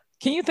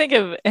 Can you think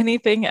of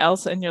anything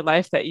else in your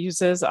life that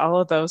uses all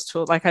of those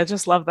tools? Like, I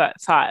just love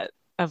that thought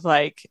of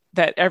like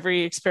that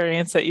every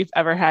experience that you've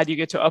ever had, you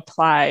get to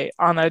apply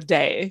on a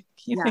day.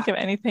 Can you think of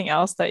anything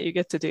else that you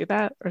get to do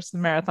that? Or is the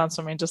marathon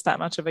swimming just that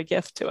much of a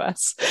gift to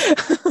us?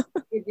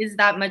 It is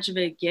that much of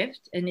a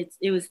gift. And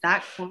it was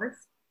that course.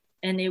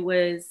 And it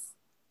was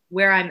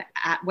where I'm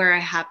at, where I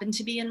happen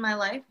to be in my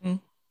life.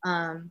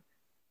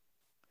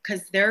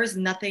 Because there's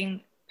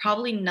nothing,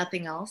 probably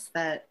nothing else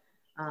that,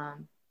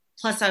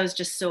 plus I was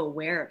just so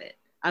aware of it.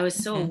 I was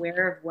so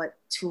aware of what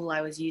tool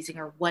I was using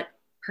or what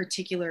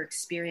particular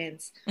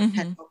experience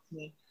had helped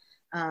me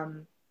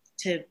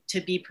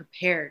to be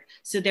prepared.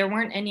 So there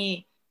weren't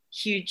any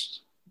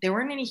huge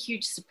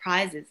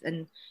surprises,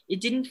 and it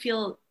didn't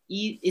feel,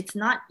 it's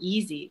not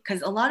easy,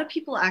 because a lot of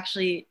people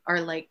actually are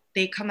like,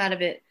 they come out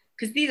of it,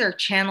 because these are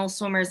channel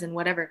swimmers and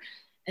whatever,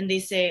 and they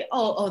say,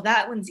 oh,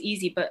 that one's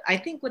easy. But I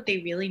think what they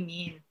really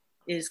mean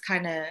is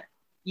kind of,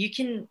 you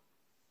can,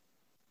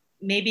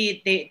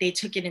 maybe they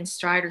took it in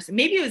stride, or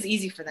maybe it was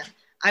easy for them.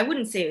 I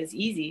wouldn't say it was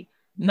easy,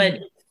 but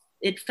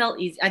it felt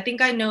easy. I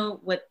think I know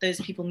what those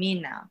people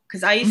mean now,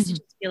 because I used to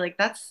just feel like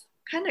that's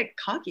kind of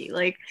cocky,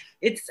 like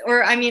it's,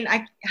 or I mean,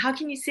 how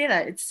can you say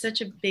that? It's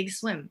such a big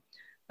swim.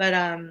 But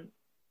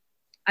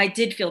I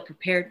did feel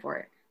prepared for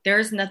it. There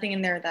was nothing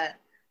in there that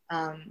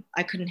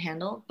I couldn't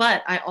handle,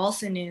 but I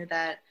also knew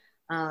that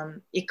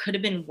it could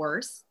have been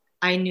worse.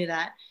 I knew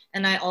that.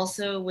 And I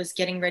also was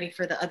getting ready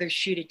for the other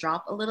shoe to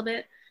drop a little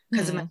bit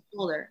because of my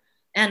shoulder,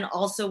 and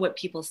also what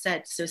people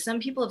said. So some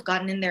people have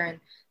gotten in there and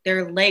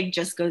their leg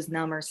just goes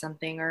numb or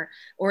something,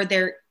 or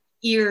their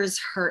ears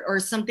hurt, or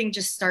something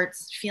just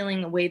starts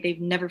feeling a way they've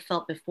never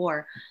felt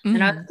before.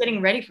 And I was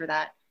getting ready for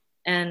that.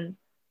 And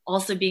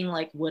also being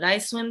like, would I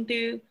swim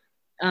through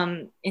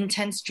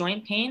intense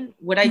joint pain?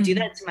 Would I do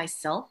that to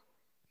myself?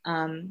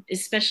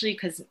 Especially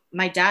because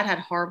my dad had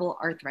horrible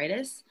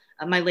arthritis,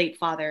 my late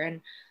father.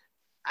 And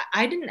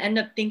I didn't end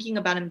up thinking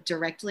about him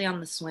directly on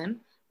the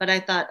swim, but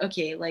I thought,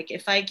 okay, like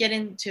if I get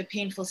into a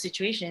painful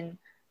situation,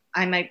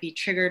 I might be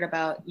triggered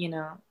about,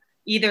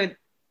 either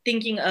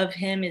thinking of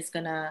him is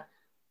gonna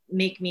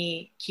make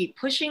me keep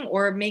pushing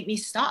or make me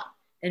stop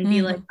and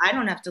be like, I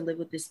don't have to live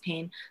with this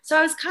pain. So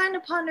I was kind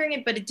of pondering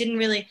it, but it didn't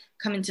really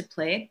come into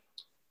play.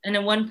 And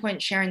at one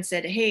point, Sharon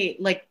said, hey,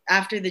 like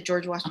after the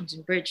George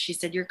Washington Bridge, she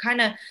said, you're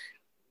kind of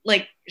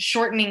like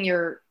shortening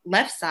your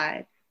left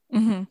side.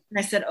 And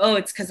I said, oh,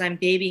 it's because I'm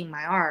babying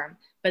my arm.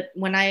 But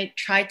when I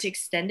tried to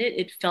extend it,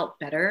 it felt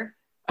better.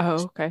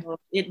 Oh, okay. So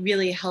it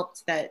really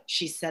helped that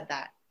she said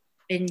that.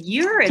 And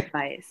your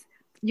advice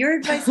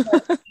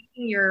about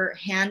keeping your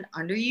hand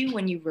under you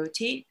when you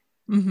rotate,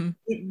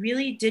 it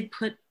really did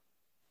put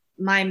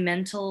my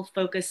mental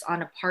focus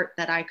on a part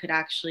that I could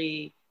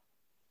actually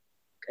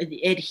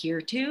adhere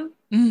to.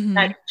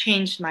 That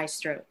changed my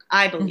stroke,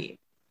 I believe.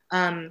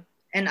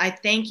 And I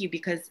thank you,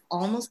 because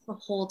almost the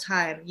whole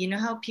time, you know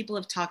how people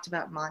have talked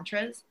about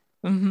mantras?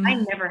 I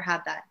never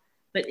had that.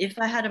 But if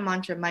I had a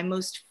mantra, my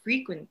most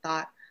frequent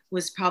thought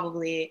was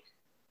probably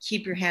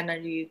keep your hand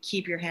under you,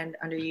 keep your hand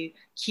under you,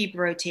 keep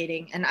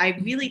rotating. And I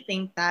really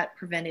think that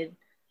prevented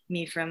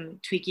me from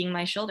tweaking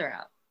my shoulder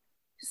out.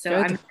 So good.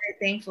 I'm very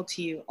thankful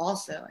to you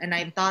also. And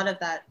I thought of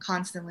that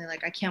constantly,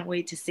 like, I can't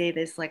wait to say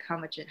this, like how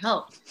much it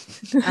helped.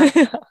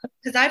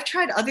 Because I've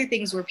tried other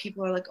things where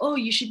people are like, oh,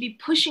 you should be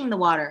pushing the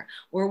water.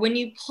 Or when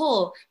you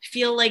pull,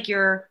 feel like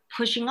you're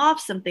pushing off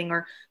something.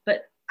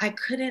 But I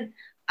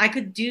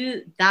could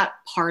do that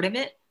part of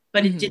it,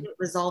 but it didn't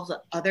resolve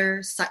the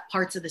other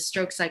parts of the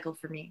stroke cycle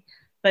for me.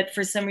 But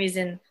for some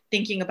reason,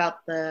 thinking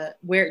about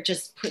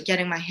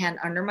getting my hand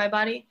under my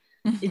body,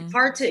 it's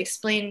hard to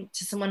explain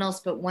to someone else,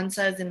 but once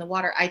I was in the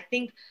water, I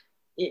think,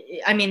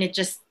 it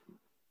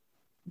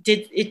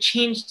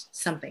changed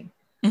something.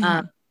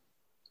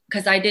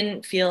 Because I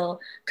didn't feel,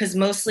 because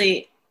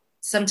mostly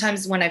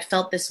sometimes when I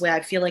felt this way,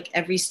 I feel like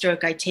every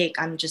stroke I take,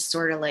 I'm just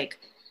sort of like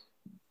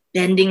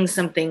bending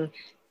something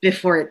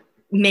before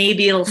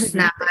maybe it'll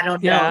snap. I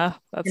don't know. Yeah,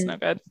 that's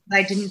not good.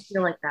 I didn't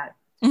feel like that.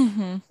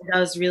 I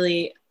was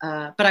really,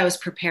 but I was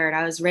prepared.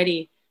 I was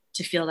ready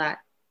to feel that.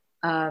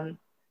 And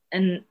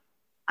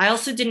I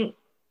also didn't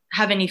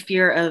have any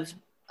fear of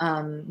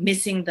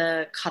missing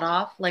the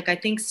cutoff. Like, I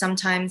think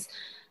sometimes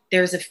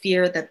there's a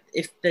fear that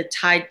if the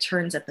tide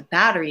turns at the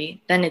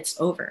Battery, then it's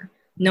over.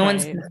 No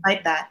one's going to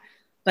fight that.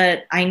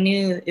 But I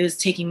knew it was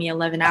taking me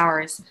 11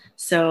 hours.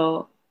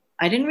 So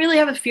I didn't really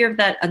have a fear of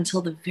that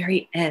until the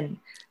very end.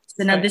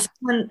 So now this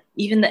one,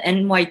 even the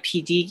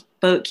NYPD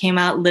boat came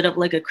out, lit up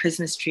like a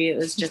Christmas tree. It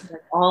was just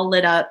like all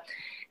lit up.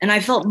 And I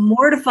felt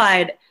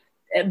mortified.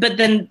 But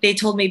then they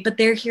told me, but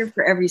they're here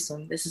for every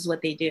swim. This is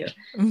what they do.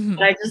 Mm-hmm.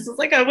 And I just was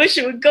like, I wish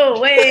it would go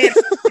away.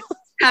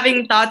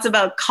 Having thoughts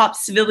about cop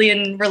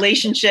civilian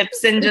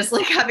relationships and just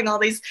like having all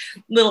these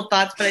little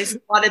thoughts, but I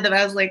spotted them.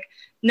 I was like,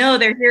 no,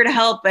 they're here to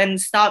help and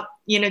stop,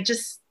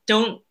 just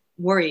don't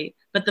worry.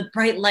 But the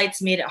bright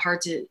lights made it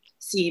hard to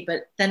see.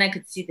 But then I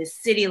could see the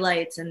city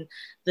lights and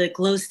the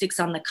glow sticks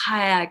on the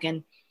kayak.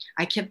 And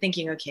I kept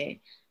thinking,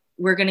 okay,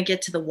 we're going to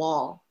get to the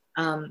wall.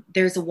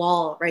 There's a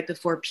wall right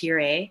before Pier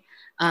A.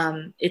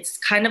 It's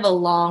kind of a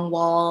long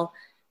wall,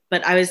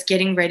 but I was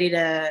getting ready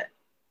to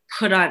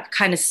put on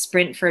kind of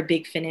sprint for a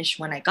big finish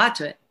when I got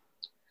to it.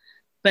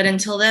 But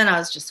until then, I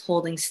was just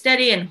holding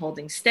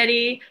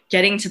steady,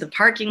 getting to the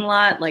parking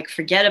lot, like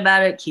forget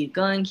about it, keep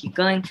going.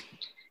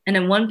 And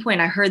at one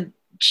point I heard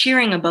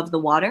cheering above the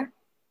water.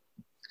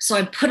 So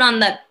I put on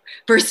that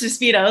burst of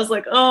speed. I was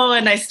like, oh,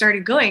 and I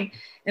started going.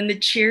 And the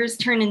cheers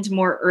turned into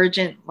more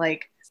urgent,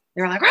 like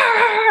they were like,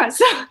 rah!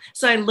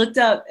 So I looked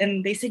up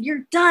and they said,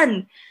 you're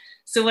done.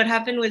 So what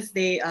happened was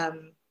they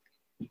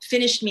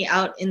finished me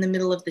out in the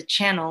middle of the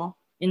channel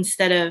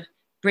instead of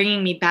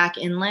bringing me back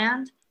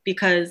inland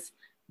because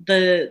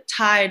the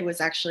tide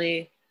was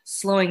actually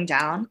slowing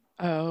down.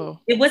 Oh.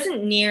 It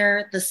wasn't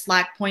near the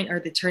slack point or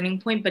the turning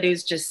point, but it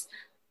was just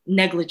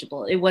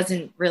negligible. It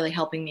wasn't really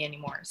helping me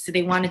anymore. So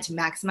they wanted to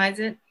maximize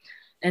it.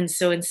 And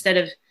so instead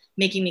of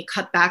making me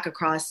cut back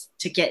across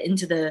to get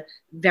into the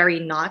very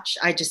notch,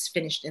 I just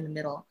finished in the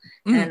middle.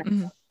 Mm-hmm.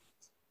 And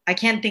I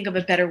can't think of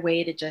a better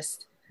way to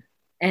just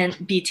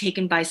and be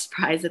taken by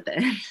surprise at the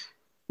end.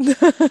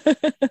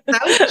 I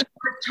was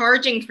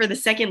charging for the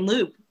second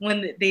loop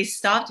when they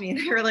stopped me and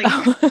they were like,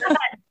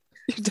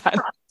 you're done.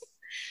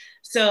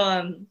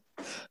 So,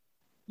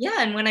 yeah.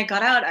 And when I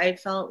got out, I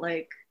felt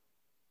like,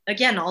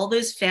 again, all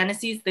those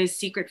fantasies, those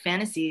secret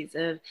fantasies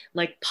of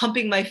like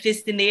pumping my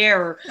fist in the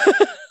air or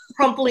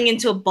crumpling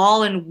into a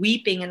ball and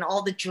weeping and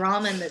all the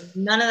drama, and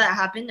none of that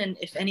happened. And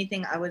if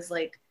anything, I was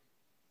like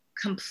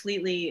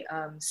completely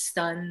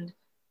stunned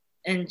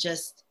and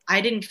just,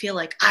 I didn't feel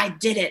like I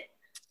did it.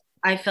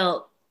 I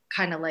felt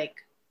kind of like,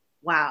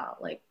 wow,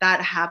 like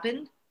that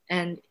happened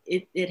and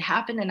it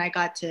happened and I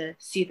got to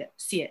see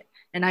it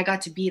and I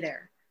got to be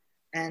there.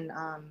 And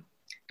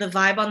the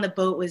vibe on the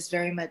boat was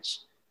very much,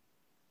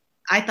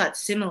 I thought,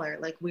 similar.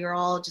 Like we were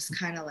all just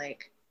kind of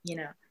like,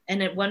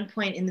 and at one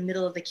point in the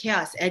middle of the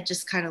chaos, Ed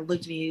just kind of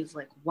looked at me, he was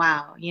like,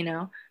 wow,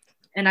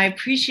 and I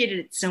appreciated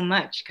it so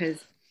much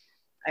because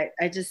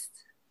I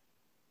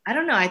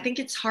don't know. I think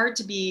it's hard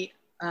to be,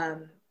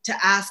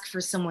 to ask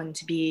for someone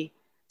to be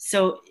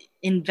so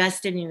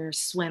invested in your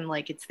swim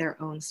like it's their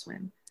own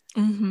swim,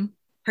 mm-hmm.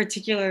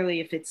 particularly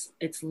if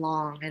it's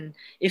long and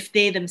if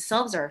they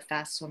themselves are a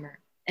fast swimmer.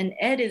 And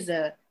Ed is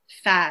a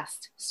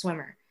fast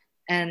swimmer.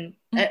 And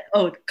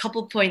a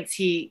couple points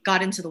he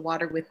got into the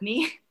water with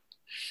me,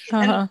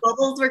 and the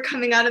bubbles were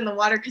coming out in the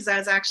water because I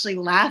was actually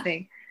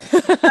laughing.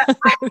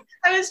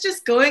 I was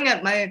just going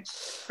at my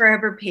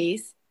forever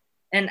pace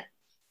and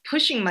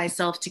pushing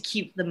myself to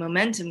keep the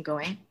momentum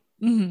going.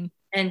 Mm-hmm.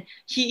 And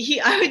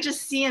I would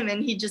just see him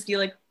and he'd just be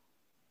like,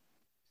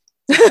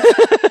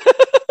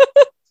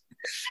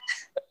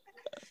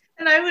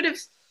 and I would have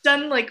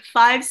done like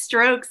 5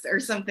 strokes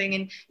or something.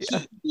 And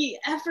he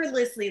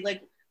effortlessly,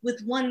 like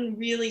with one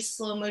really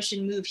slow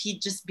motion move,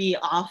 he'd just be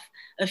off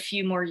a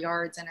few more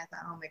yards. And I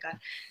thought, oh my God.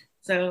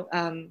 So,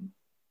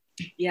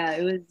 yeah,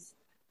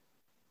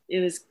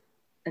 it was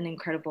an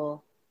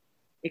incredible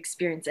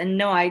experience. And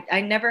no,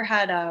 I never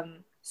had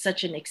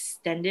such an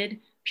extended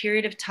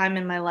period of time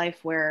in my life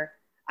where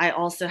I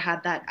also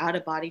had that out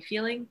of body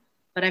feeling,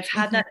 but I've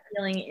had mm-hmm. that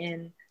feeling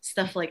in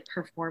stuff like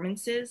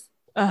performances.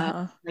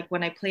 Like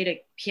when I played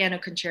a piano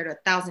concerto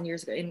 1,000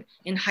 years ago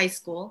in high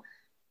school,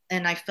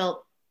 and I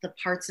felt the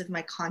parts of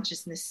my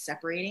consciousness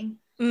separating,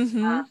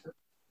 mm-hmm.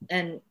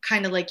 And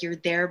kind of like you're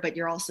there, but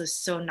you're also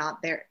so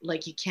not there.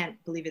 Like you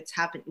can't believe it's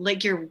happened.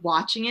 Like you're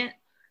watching it.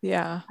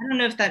 Yeah. I don't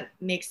know if that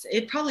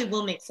it probably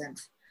will make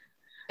sense.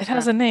 It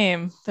has a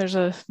name. There's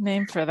a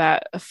name for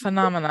that, a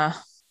phenomena.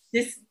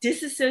 This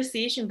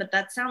disassociation, but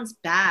that sounds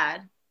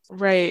bad.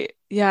 Right.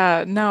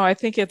 Yeah. No, I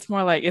think it's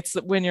more like it's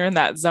when you're in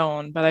that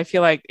zone, but I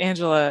feel like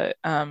Angela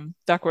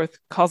Duckworth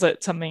calls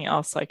it something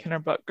else, like in her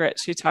book Grit.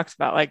 She talks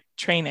about like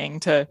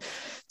training to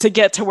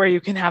get to where you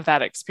can have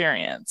that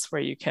experience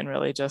where you can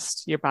really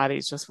just, your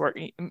body's just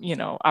working,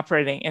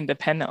 operating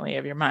independently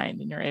of your mind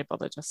and you're able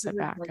to just sit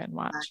back and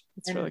watch.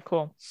 It's really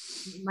cool.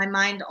 My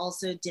mind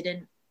also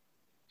didn't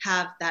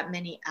have that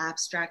many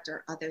abstract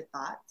or other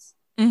thoughts.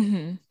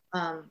 Mm-hmm.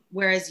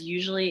 Whereas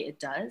usually it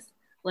does.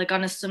 Like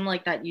on a swim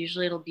like that,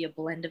 usually it'll be a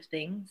blend of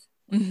things.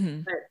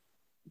 Mm-hmm. But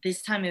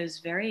this time it was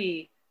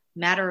very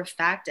matter of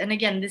fact. And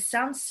again, this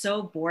sounds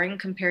so boring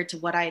compared to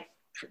what I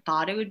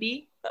thought it would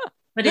be,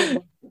 but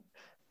it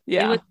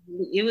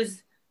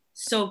was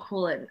so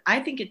cool. And I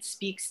think it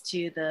speaks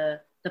to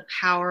the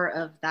power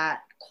of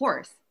that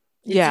course.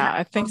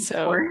 I think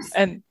so. Course.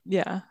 And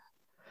yeah.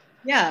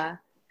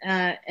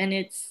 And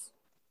it's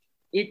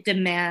it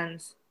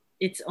demands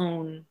its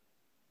own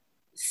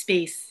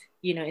space,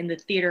 you know, in the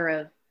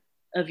theater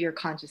of your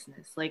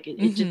consciousness. Like it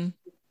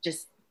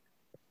just,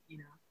 you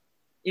know,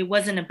 it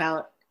wasn't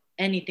about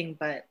anything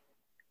but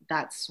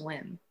that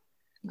swim.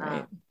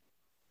 Right.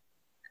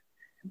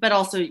 But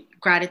also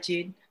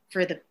gratitude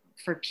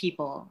for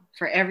people,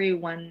 for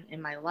everyone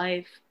in my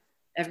life,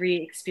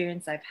 every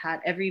experience I've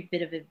had, every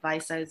bit of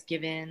advice I was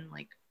given,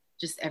 like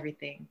just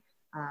everything.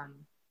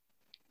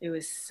 It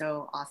was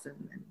so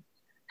awesome. And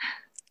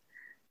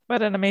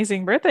what an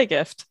amazing birthday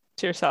gift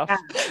to yourself. yeah,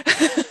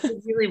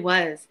 it really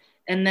was.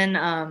 And then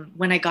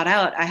when I got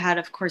out, I had,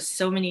 of course,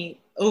 so many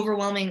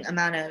overwhelming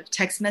amount of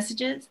text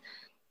messages.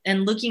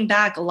 And looking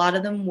back, a lot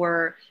of them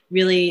were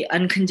really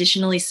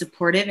unconditionally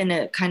supportive in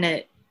a kind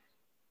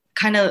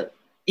of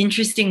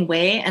interesting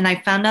way. And I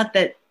found out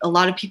that a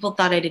lot of people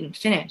thought I didn't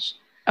finish.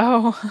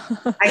 Oh,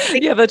 I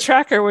think, yeah, the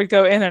tracker would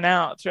go in and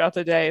out throughout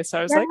the day. So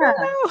I was like,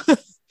 oh no.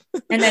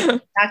 And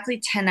at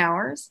exactly 10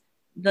 hours,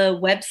 the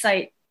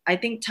website, I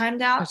think,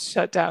 timed out. It's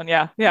shut down.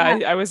 Yeah.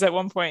 I was at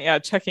one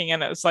point, checking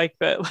in. It was like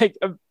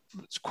a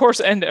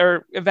course end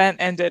or event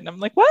ended. And I'm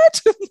like,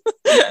 what?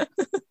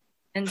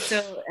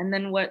 And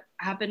then what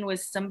happened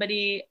was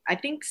I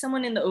think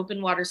someone in the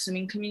open water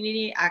swimming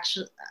community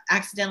actually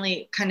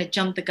accidentally kind of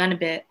jumped the gun a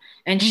bit,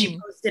 and she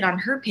posted on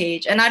her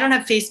page. And I don't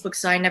have Facebook,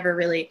 so I never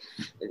really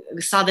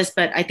saw this,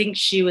 but I think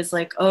she was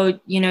like, oh,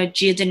 you know,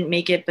 Gia didn't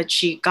make it, but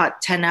she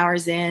got 10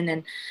 hours in.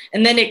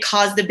 And then it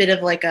caused a bit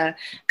of like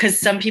because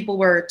some people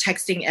were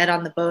texting Ed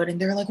on the boat and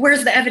they're like,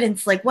 where's the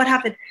evidence? Like, what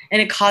happened? And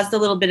it caused a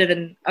little bit of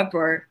an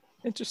uproar.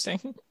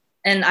 Interesting.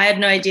 And I had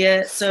no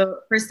idea. So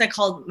first I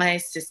called my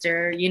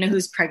sister, you know,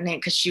 who's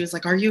pregnant, because she was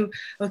like, are you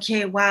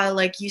okay? Wow,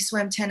 like you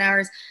swam 10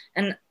 hours.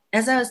 And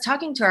as I was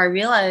talking to her, I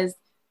realized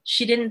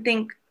she didn't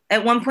think,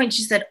 at one point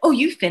she said, oh,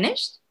 you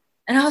finished?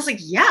 And I was like,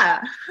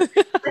 yeah,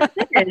 I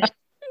finished.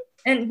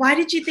 And why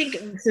did you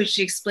think? So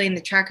she explained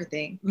the tracker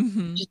thing.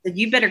 She said,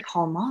 you better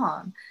call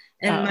mom.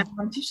 And my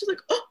mom, she's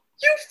like, oh,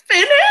 you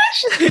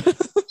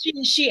finished?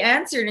 she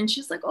answered and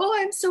she's like, oh,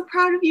 I'm so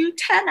proud of you.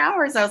 10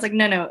 hours. I was like,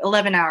 no,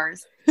 11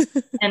 hours.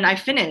 And I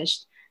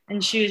finished.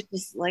 And she was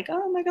just like,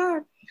 oh my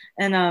God.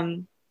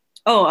 And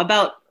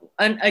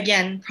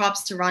again,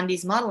 props to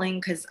Rondi's modeling,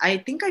 because I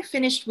think I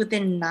finished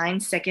within 9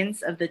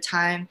 seconds of the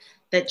time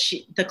that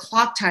the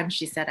clock time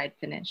she said I'd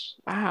finish.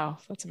 Wow,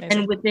 that's amazing.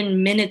 And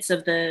within minutes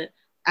of the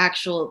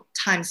actual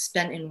time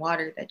spent in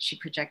water that she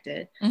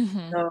projected.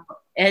 So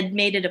Ed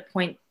made it a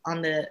point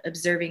on the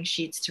observing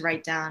sheets to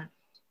write down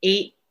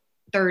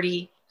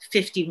 8:30,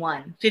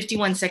 51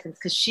 seconds,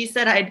 because she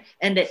said I'd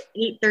end at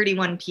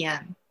 8:31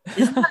 p.m.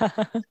 Isn't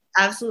that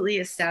absolutely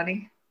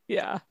astounding?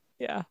 Yeah.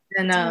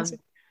 And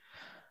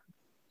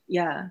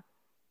yeah,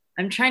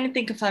 I'm trying to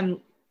think if I'm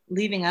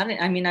leaving out.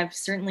 I mean, I've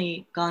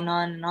certainly gone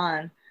on and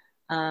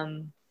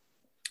on.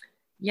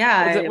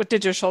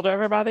 Did your shoulder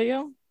ever bother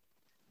you?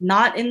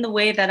 Not in the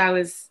way that I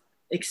was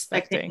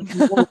expecting.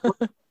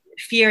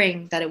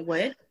 Fearing that it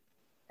would.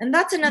 And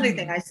that's another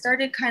thing. I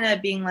started kind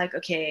of being like,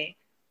 okay,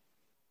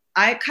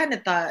 I kind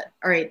of thought,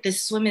 all right,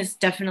 this swim is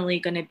definitely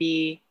going to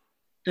be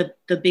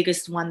the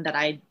biggest one that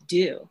I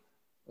do.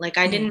 Like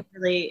I didn't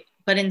really,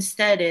 but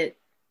instead it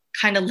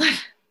kind of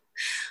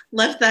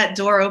left that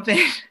door open.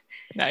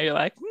 Now you're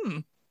like,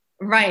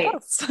 right.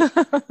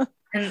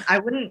 And I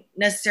wouldn't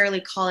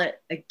necessarily call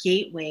it a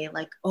gateway,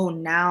 like, oh,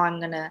 now I'm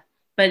going to,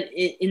 but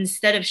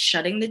instead of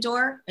shutting the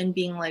door and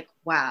being like,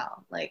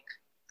 wow, like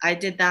I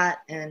did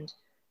that, and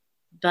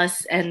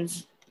thus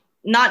ends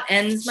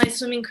my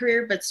swimming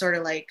career, but sort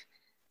of like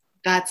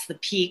that's the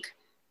peak.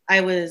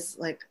 I was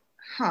like,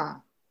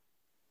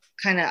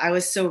 I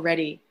was so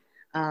ready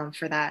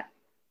for that.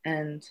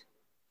 And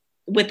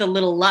with a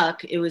little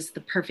luck, it was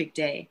the perfect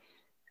day.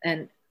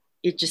 And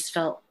it just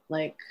felt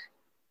like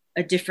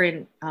a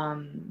different,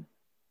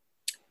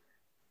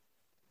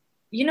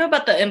 you know,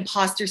 about the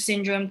imposter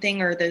syndrome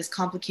thing, or those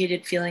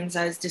complicated feelings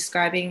I was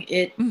describing,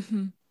 it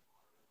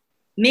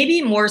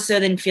maybe more so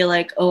than feel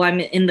like, oh, I'm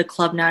in the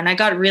club now. And I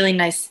got really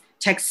nice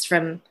texts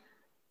from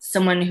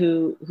someone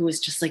who was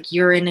just like,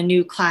 you're in a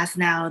new class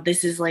now.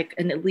 This is like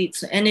an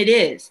elite. And it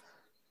is.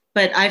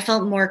 But I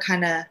felt more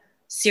kind of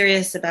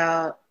serious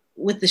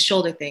with the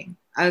shoulder thing.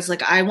 I was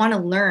like, I want to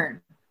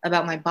learn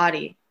about my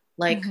body.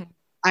 Like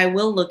I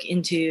will look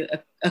into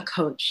a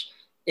coach.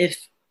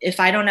 If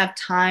I don't have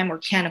time or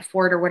can't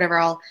afford or whatever,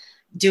 I'll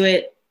do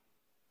it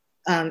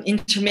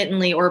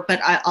intermittently, but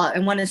I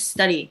want to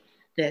study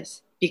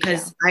this,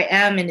 because I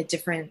am in a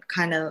different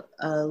kind of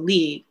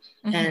league.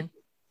 And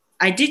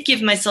I did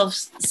give myself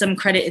some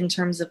credit in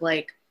terms of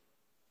like,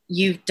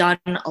 you've done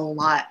a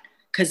lot,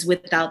 because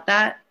without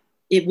that,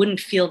 it wouldn't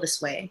feel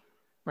this way.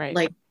 Right.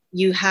 Like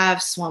you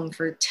have swum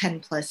for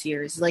 10 plus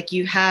years. Like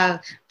you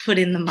have put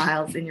in the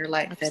miles in your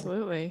life.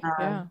 Absolutely.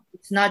 And,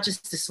 it's not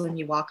just a swim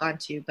you walk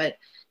onto, but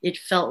it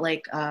felt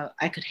like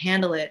I could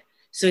handle it.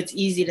 So it's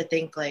easy to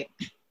think like,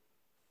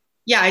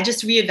 I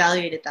just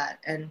reevaluated that.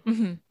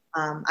 And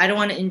I don't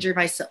want to injure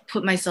myself,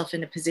 put myself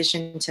in a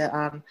position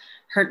to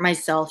hurt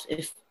myself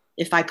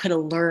if I could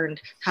have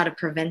learned how to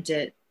prevent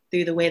it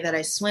through the way that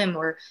I swim,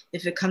 or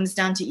if it comes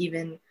down to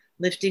even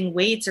lifting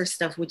weights or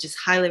stuff, which is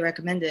highly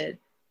recommended,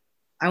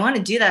 I want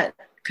to do that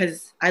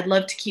because I'd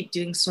love to keep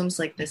doing swims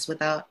like this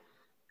without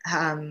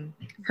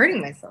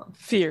hurting myself.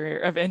 Fear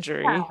of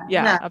injury.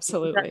 Yeah,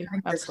 absolutely.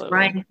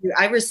 Absolutely.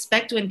 I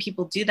respect when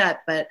people do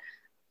that, but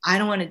I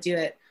don't want to do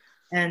it.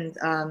 And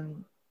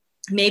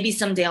maybe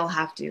someday I'll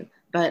have to,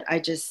 but I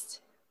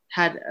just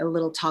had a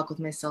little talk with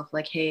myself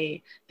like,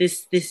 hey,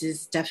 this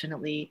is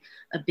definitely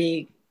a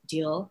big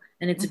deal,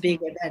 and it's a big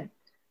event,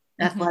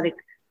 athletic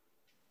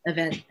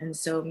event. And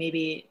so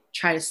maybe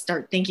try to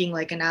start thinking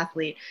like an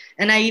athlete.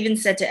 And I even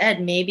said to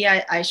Ed, maybe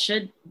I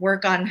should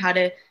work on how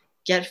to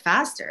get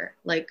faster.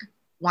 Like,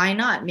 why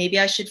not? Maybe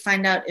I should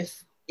find out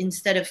if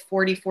instead of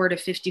 44 to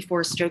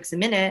 54 strokes a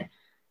minute,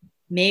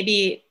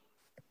 maybe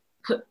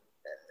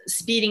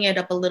speeding it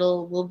up a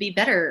little will be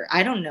better.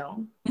 I don't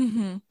know.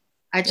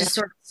 I just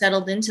sort of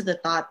settled into the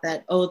thought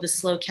that, oh, the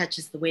slow catch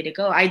is the way to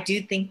go. I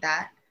do think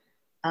that,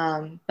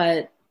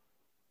 but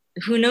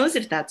who knows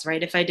if that's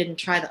right, if I didn't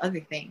try the other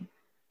thing.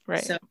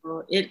 Right. So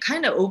it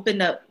kind of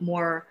opened up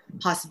more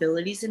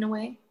possibilities in a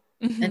way,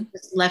 and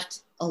just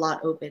left a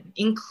lot open,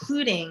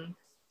 including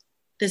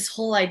this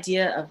whole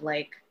idea of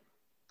like,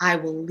 I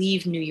will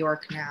leave New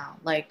York now.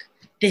 Like,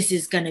 this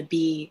is going to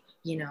be,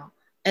 you know,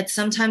 at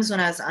sometimes when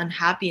I was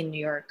unhappy in New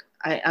York,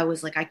 I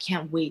was like, I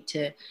can't wait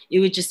to, it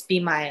would just be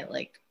my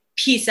like,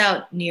 peace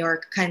out, New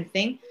York kind of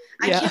thing.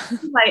 I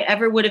can't believe I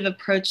ever would have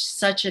approached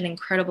such an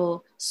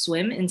incredible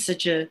swim in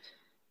such a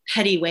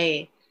petty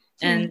way.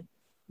 And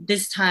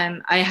this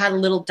time I had a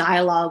little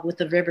dialogue with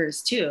the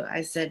rivers too.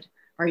 I said,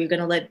 are you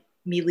going to let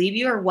me leave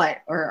you or what?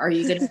 Or are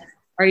you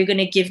going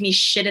to give me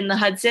shit in the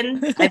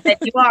Hudson? I bet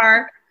you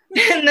are.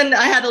 And then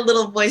I had a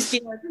little voice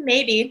being like,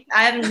 maybe.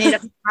 I haven't made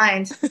up my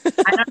mind.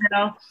 I don't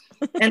know.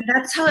 And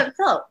that's how it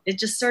felt. It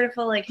just sort of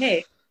felt like,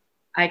 hey,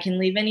 I can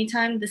leave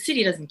anytime. The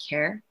city doesn't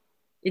care.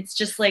 It's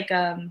just like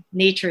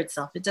nature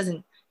itself. It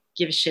doesn't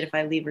give a shit if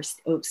I leave or,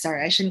 oh,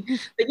 sorry, I shouldn't.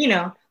 But, you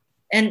know,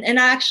 and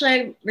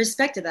I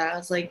respected that. I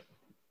was like,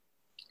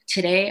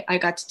 today I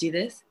got to do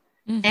this.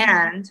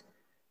 And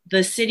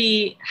the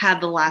city had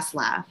the last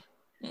laugh,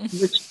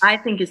 which I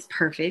think is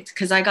perfect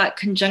because I got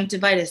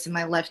conjunctivitis in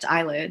my left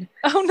eyelid.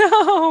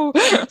 Oh,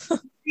 no.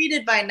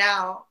 Treated by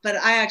now, but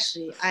I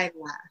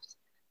laughed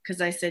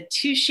because I said,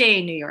 touche,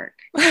 New York.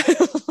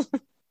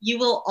 You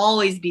will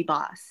always be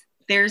boss.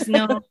 There's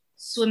no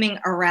swimming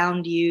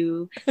around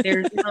you.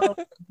 There's no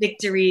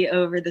victory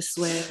over the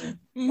swim.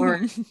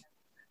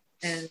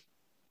 And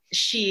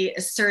she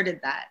asserted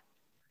that,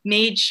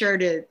 made sure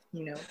to,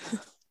 you know,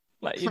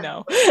 let you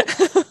know.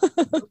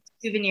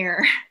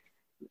 Souvenir.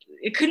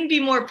 It couldn't be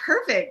more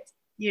perfect,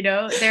 you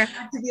know. There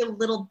had to be a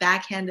little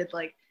backhanded,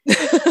 like,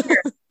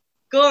 here,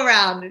 go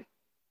around.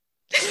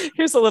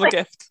 Here's a little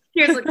gift.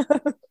 Here's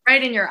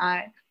right in your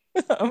eye.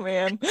 Oh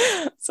man,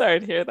 sorry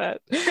to hear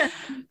that.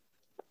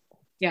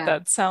 Yeah,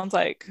 that sounds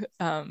like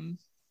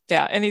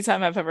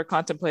anytime I've ever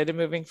contemplated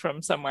moving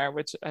from somewhere,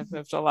 which I've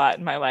moved a lot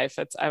in my life,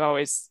 I've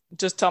always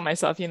just tell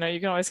myself, you know, you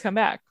can always come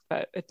back,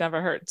 but it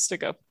never hurts to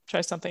go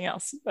try something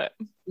else. But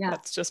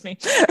that's just me.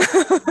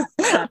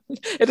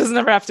 It doesn't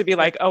ever have to be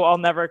like, oh, I'll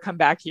never come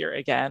back here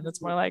again.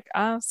 It's more like,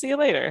 see you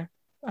later.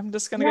 I'm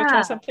just gonna go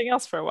try something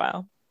else for a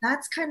while.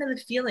 That's kind of the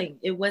feeling.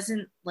 It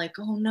wasn't like,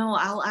 oh no,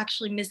 I'll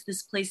actually miss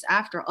this place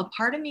after. A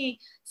part of me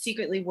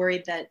secretly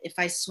worried that if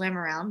I swam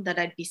around that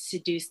I'd be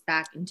seduced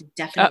back into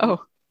definitely.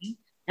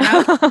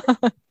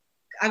 And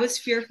I was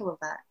fearful of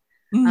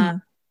that.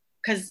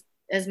 Because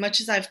as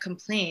much as I've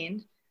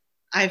complained,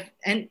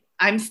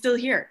 I'm still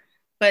here,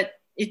 but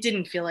it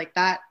didn't feel like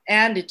that.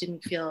 And it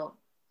didn't feel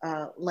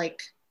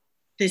like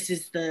this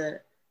is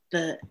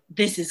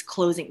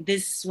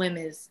this swim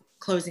is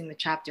closing the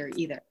chapter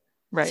either.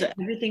 Right. So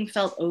everything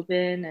felt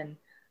open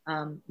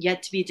and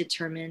yet to be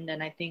determined.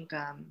 And I think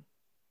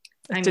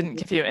it didn't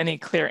give you any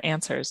clear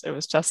answers. It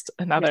was just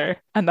another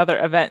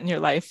event in your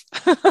life.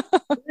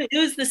 It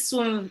was the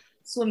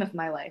swim of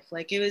my life.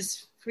 Like, it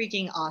was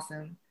freaking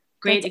awesome.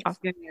 Great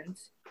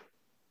experience. Awesome.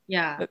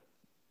 Yeah.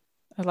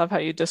 I love how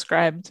you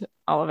described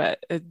all of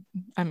it.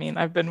 I mean,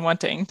 I've been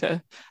wanting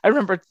to, I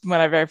remember when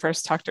I very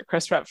first talked to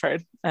Chris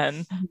Retford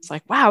and it's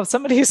like, wow,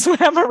 somebody who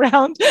swam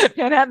around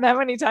Manhattan that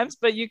many times,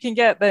 but you can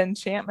get the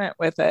enchantment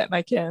with it.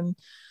 And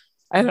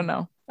I don't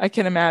know. I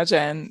can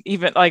imagine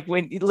even like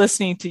when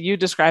listening to you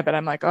describe it,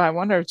 I'm like, oh, I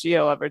wonder if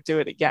Gio will ever do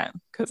it again.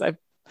 Cause I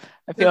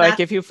feel like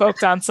if you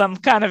focused on some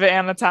kind of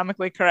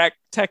anatomically correct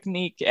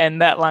technique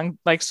and that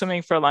like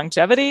swimming for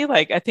longevity,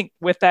 like I think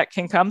with that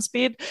can come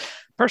speed.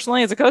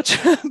 Personally as a coach,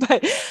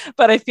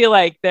 but I feel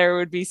like there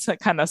would be some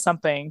kind of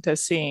something to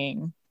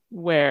seeing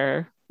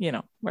where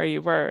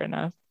you were in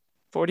a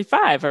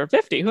 45 or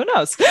 50, who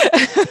knows?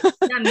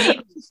 Yeah,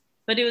 maybe.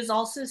 But it was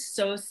also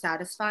so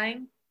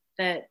satisfying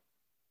that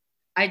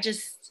I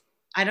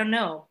don't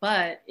know,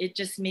 but it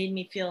just made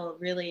me feel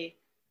really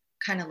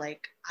kind of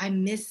like I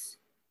miss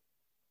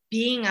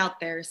being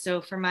out there.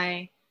 So for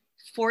my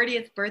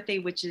 40th birthday,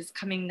 which is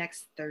coming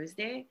next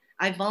Thursday,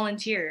 I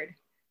volunteered.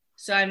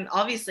 So I'm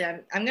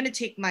going to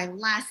take my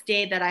last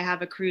day that I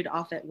have accrued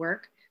off at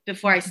work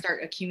before I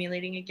start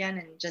accumulating again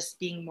and just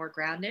being more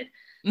grounded.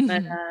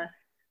 But Mm-hmm.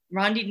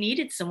 Rondi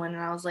needed someone,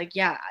 and I was like,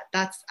 yeah,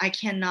 I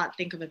cannot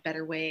think of a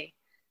better way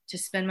to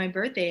spend my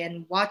birthday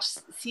and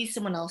see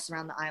someone else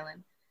around the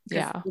island,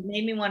 because Yeah. it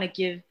made me want to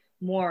give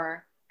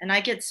more, and I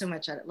get so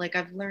much out of it. Like,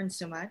 I've learned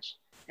so much,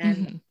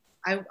 and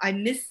Mm-hmm. I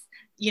miss,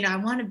 I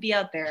want to be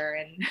out there,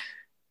 and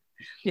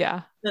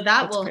Yeah. so that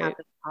That's will great.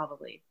 happen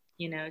probably,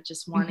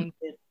 just Mm-hmm. wanting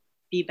to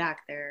be back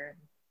there and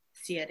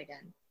see it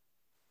again.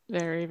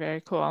 Very,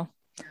 very cool.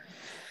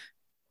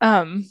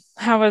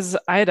 How was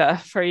Ida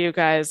for you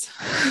guys?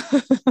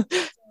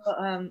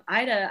 So,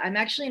 Ida, I'm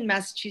actually in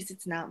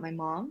Massachusetts now at my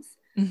mom's,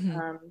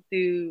 Mm-hmm.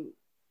 through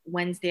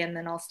Wednesday, and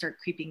then I'll start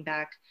creeping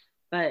back.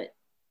 But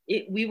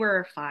we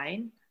were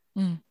fine.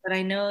 Mm. But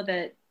I know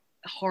that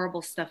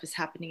horrible stuff is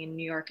happening in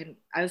New York. And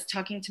I was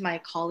talking to my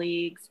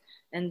colleagues,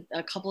 and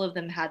a couple of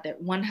them had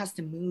that one has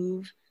to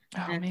move.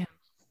 Oh And man.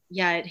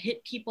 yeah, it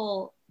hit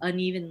people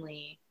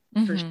unevenly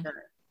for Mm-hmm.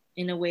 sure,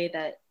 in a way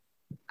that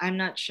I'm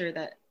not sure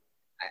that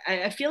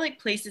I feel like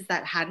places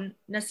that hadn't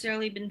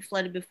necessarily been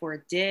flooded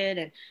before did,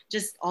 and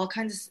just all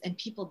kinds of, and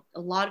people, a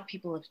lot of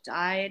people have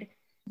died.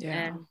 Yeah.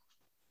 And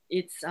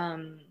it's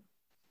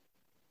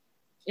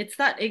it's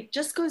that it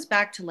just goes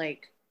back to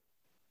like,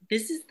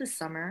 this is the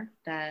summer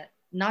that,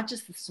 not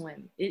just the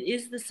swim, it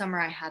is the summer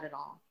I had it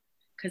all.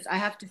 Because I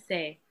have to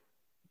say,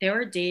 there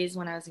were days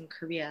when I was in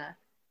Korea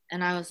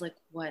and I was like,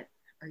 what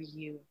are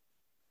you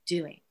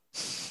doing?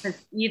 Because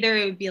either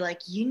it would be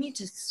like, you need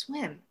to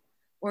swim,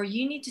 or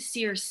you need to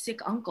see your sick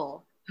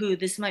uncle who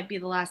this might be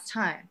the last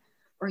time,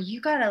 or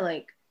you gotta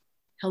like,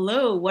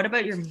 hello, what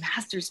about your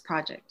master's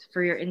project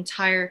for your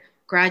entire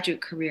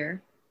graduate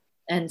career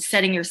and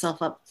setting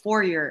yourself up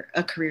for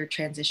a career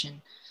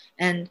transition?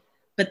 And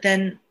but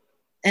then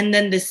and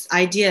then this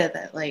idea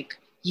that like,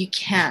 you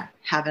can't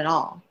have it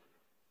all,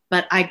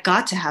 but I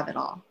got to have it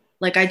all.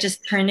 Like, I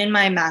just turned in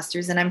my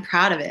master's and I'm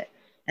proud of it.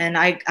 And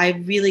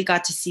I really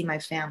got to see my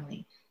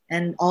family.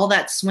 And all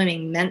that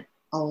swimming meant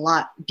a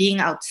lot. Being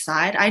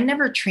outside, I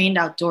never trained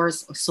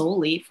outdoors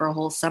solely for a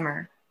whole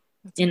summer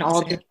That's in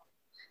amazing.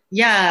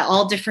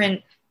 all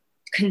different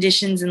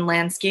conditions and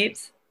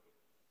landscapes.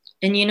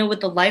 And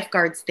with the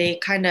lifeguards, they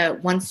kind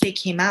of, once they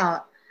came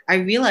out, I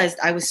realized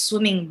I was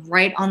swimming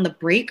right on the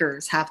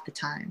breakers half the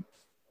time,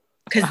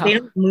 because they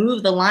Wow. don't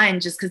move the line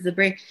just because the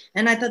break.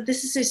 And I thought,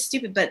 this is so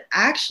stupid, but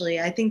actually,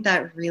 I think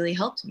that really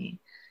helped me.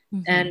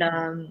 Mm-hmm.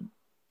 And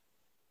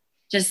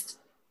just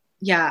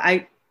yeah,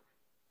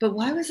 but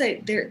why was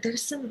I there?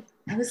 There's some,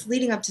 I was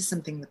leading up to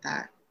something with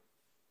that.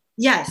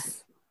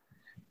 Yes,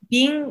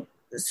 being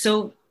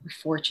so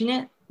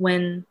fortunate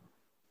when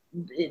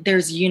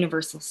there's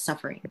universal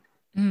suffering,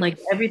 Mm. like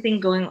everything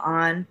going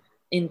on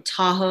in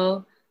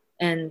Tahoe,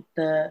 and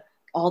the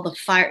all the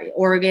fire,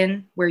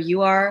 Oregon, where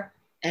you are.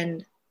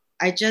 And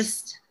I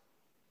just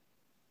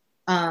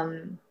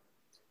um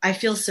I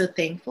feel so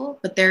thankful,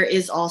 but there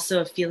is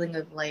also a feeling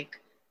of like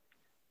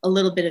a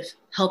little bit of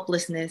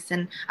helplessness.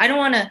 And I don't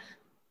want to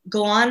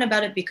go on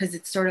about it, because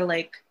it's sort of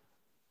like,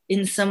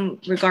 in some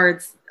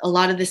regards, a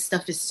lot of this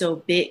stuff is so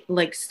big,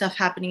 like stuff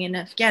happening in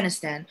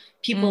Afghanistan, Mm.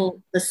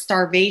 people, the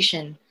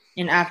starvation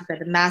in Africa,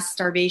 the mass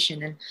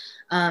starvation. And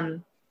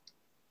um,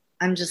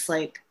 I'm just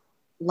like,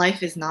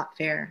 life is not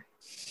fair,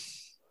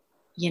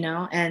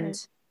 Right.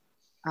 and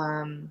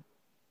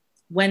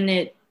when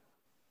it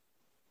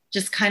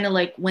just kind of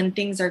like, when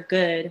things are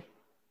good,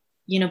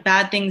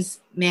 bad things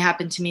may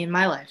happen to me in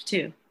my life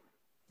too.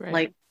 Right.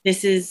 Like,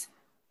 this is,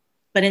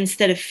 but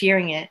instead of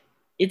fearing it,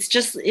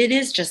 it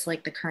is just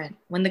like the current.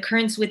 When the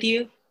current's with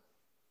you,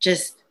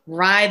 just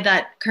ride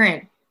that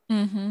current,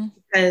 Mm-hmm.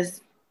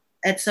 because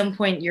at some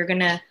point you're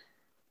gonna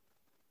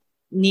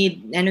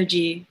need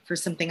energy for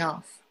something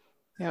else.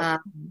 Yep.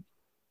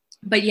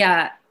 But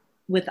yeah,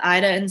 with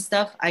Ida and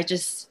stuff, I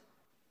just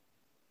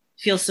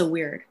feel so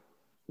weird.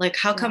 Like,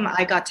 how come Yeah.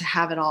 I got to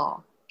have it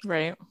all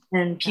Right.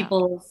 and Yeah.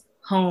 people's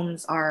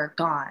homes are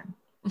gone?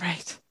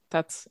 Right.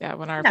 That's, yeah,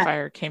 when our Yeah,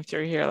 fire came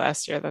through here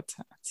last year, that's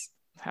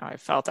how I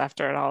felt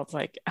after it all. It's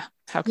like,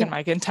 how can yeah.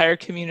 my entire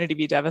community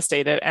be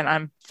devastated? And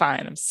I'm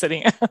fine. I'm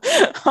sitting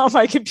on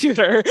my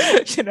computer,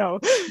 you know,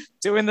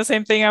 doing the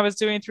same thing I was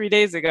doing 3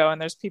 days ago.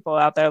 And there's people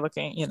out there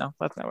looking,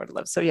 with nowhere to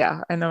live. So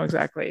yeah, I know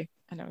exactly.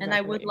 I know And I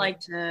exactly what would you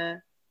like mean.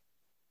 to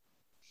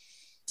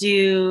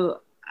do,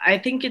 I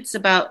think it's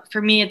about,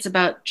 for me, it's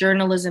about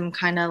journalism,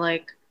 kind of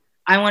like,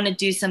 I want to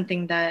do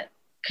something that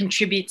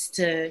contributes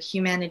to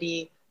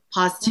humanity Mm-hmm.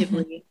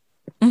 positively.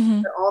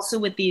 Mm-hmm. But also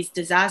with these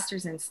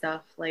disasters and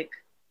stuff, like,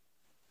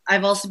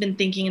 I've also been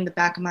thinking in the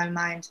back of my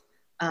mind,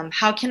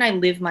 how can I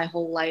live my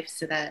whole life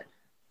so that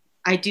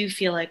I do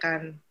feel like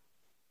I'm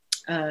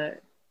uh,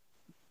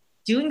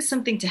 doing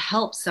something to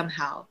help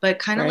somehow, but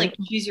kind of Right.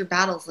 like, choose your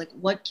battles. Like,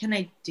 what can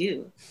I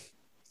do?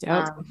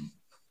 Yep. Um,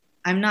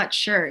 I'm not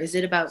sure. Is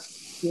it about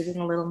giving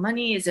a little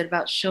money? Is it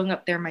about showing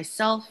up there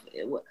myself?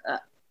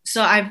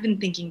 So I've been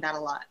thinking that a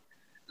lot,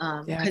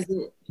 Yep. because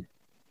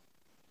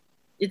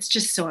it's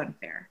just so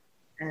unfair.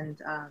 And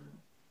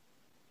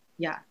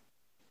yeah,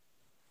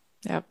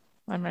 Yep.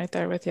 I'm right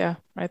there with you.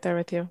 Right there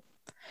with you.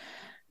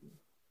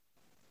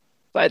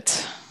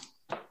 But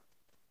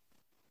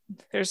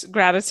there's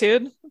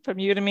gratitude from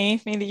you to me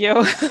to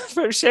you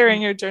for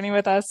sharing your journey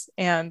with us.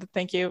 And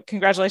thank you.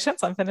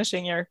 Congratulations on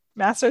finishing your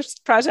master's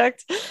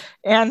project,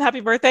 and happy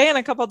birthday in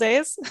a couple of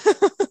days.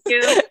 Thank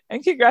you.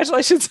 And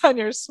congratulations on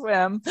your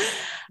swim.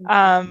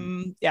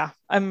 Yeah,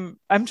 I'm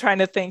trying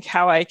to think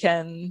how I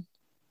can,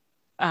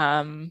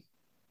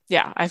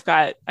 yeah, I've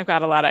got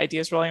a lot of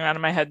ideas rolling around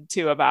in my head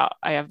too about,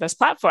 I have this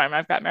platform,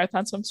 I've got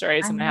Marathon Swim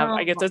Stories, and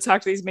I get to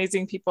talk to these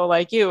amazing people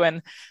like you,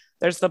 and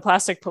there's the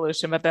plastic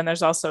pollution, but then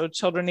there's also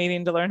children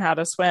needing to learn how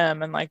to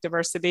swim, and like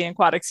diversity in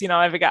aquatics.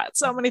 I've got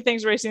so many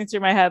things racing through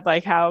my head.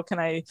 Like, how can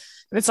I,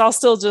 it's all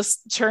still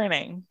just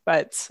churning,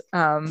 but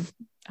I'm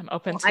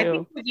open to. I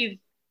think what you've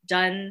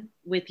done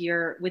with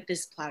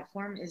this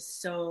platform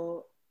is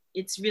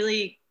it's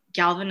really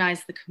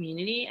galvanized the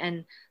community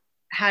and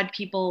had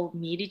people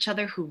meet each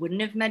other who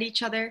wouldn't have met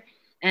each other.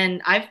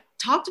 And I've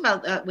talked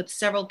about that with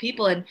several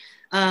people. And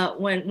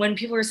when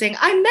people were saying,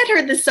 I met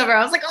her this summer,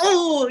 I was like,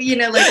 oh,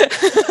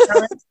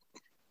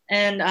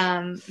 and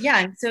yeah,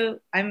 and so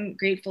I'm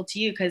grateful to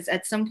you, because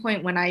at some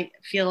point when I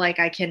feel like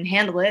I can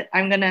handle it,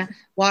 I'm going to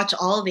watch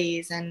all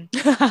these. And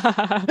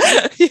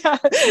yeah,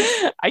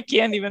 I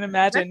can't even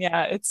imagine.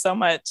 Yeah, it's so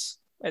much.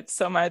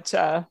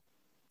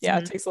 Yeah,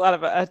 it takes a lot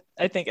of,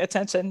 I think,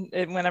 attention.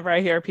 And whenever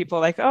I hear people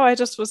like, oh, I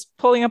just was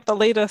pulling up the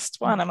latest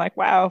one, I'm like,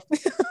 wow.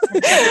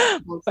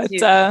 But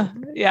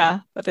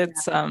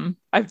it's,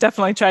 I've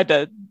definitely tried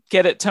to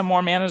get it to a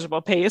more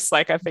manageable pace.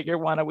 Like, I figure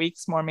one a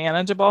week's more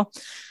manageable.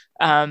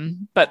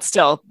 But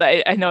still,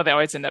 I know they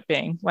always end up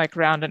being like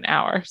around an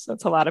hour. So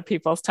it's a lot of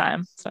people's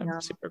time. So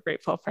I'm super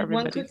grateful for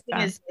everybody. One quick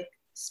thing is, like,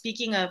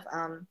 speaking of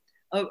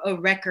a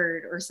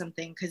record or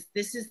something, because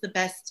this is the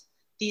best.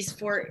 These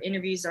 4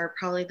 interviews are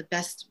probably the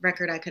best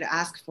record I could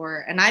ask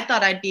for. And I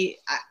thought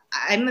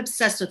I'm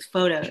obsessed with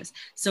photos.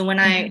 So when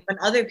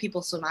other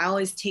people swim, I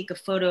always take a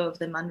photo of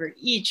them under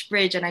each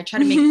bridge, and I try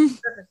to make a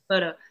perfect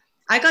photo.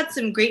 I got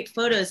some great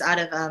photos out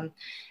of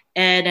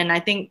Ed, and I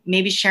think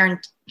maybe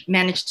Sharon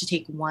managed to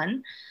take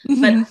one.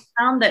 But I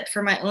found that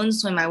for my own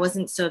swim, I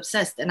wasn't so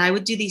obsessed. And I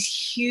would do these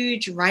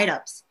huge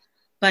write-ups.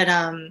 But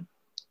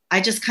I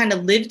just kind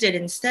of lived it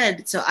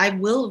instead. So I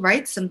will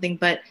write something,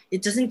 but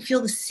it doesn't feel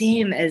the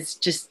same as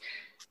just,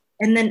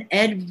 and then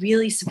Ed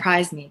really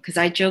surprised me, because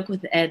I joke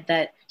with Ed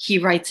that he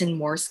writes in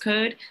Morse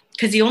code,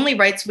 because he only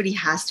writes what he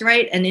has to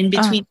write, and in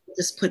between he'll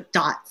just put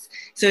dots.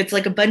 So it's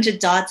like a bunch of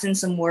dots and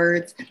some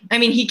words. I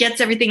mean, he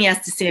gets everything he has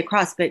to say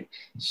across, but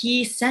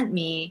he sent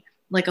me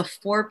like a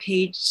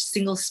 4-page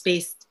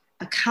single-spaced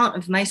account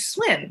of my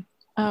swim.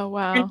 Oh,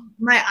 wow. And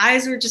my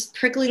eyes were just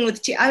prickling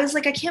with tears. I was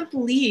like, I can't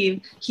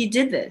believe he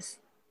did this.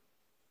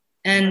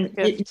 And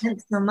it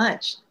meant so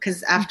much,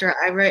 because after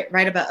I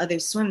write about other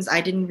swims,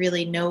 I didn't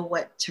really know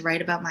what to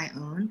write about my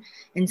own.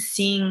 And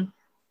seeing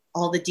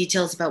all the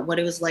details about what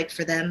it was like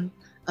for them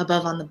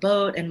above on the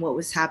boat and what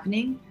was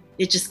happening,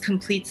 it just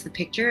completes the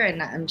picture.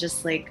 And I'm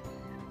just like,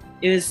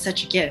 it was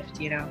such a gift,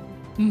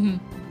 Mm-hmm.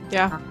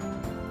 Yeah.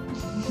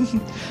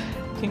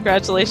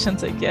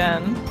 Congratulations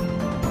again.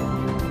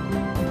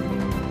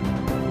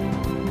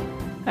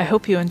 I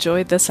hope you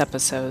enjoyed this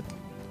episode.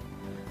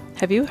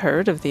 Have you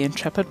heard of the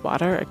Intrepid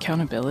Water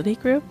Accountability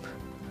Group?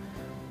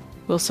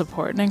 We'll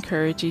support and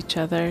encourage each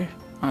other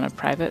on a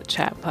private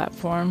chat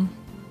platform,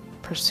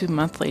 pursue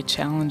monthly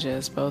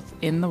challenges both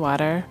in the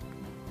water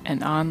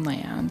and on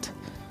land,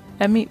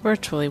 and meet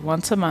virtually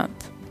once a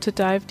month to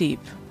dive deep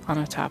on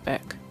a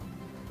topic.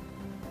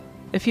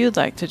 If you'd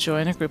like to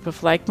join a group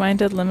of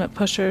like-minded limit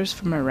pushers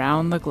from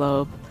around the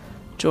globe,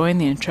 join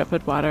the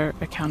Intrepid Water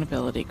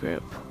Accountability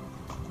Group.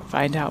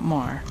 Find out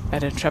more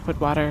at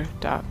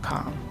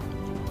intrepidwater.com.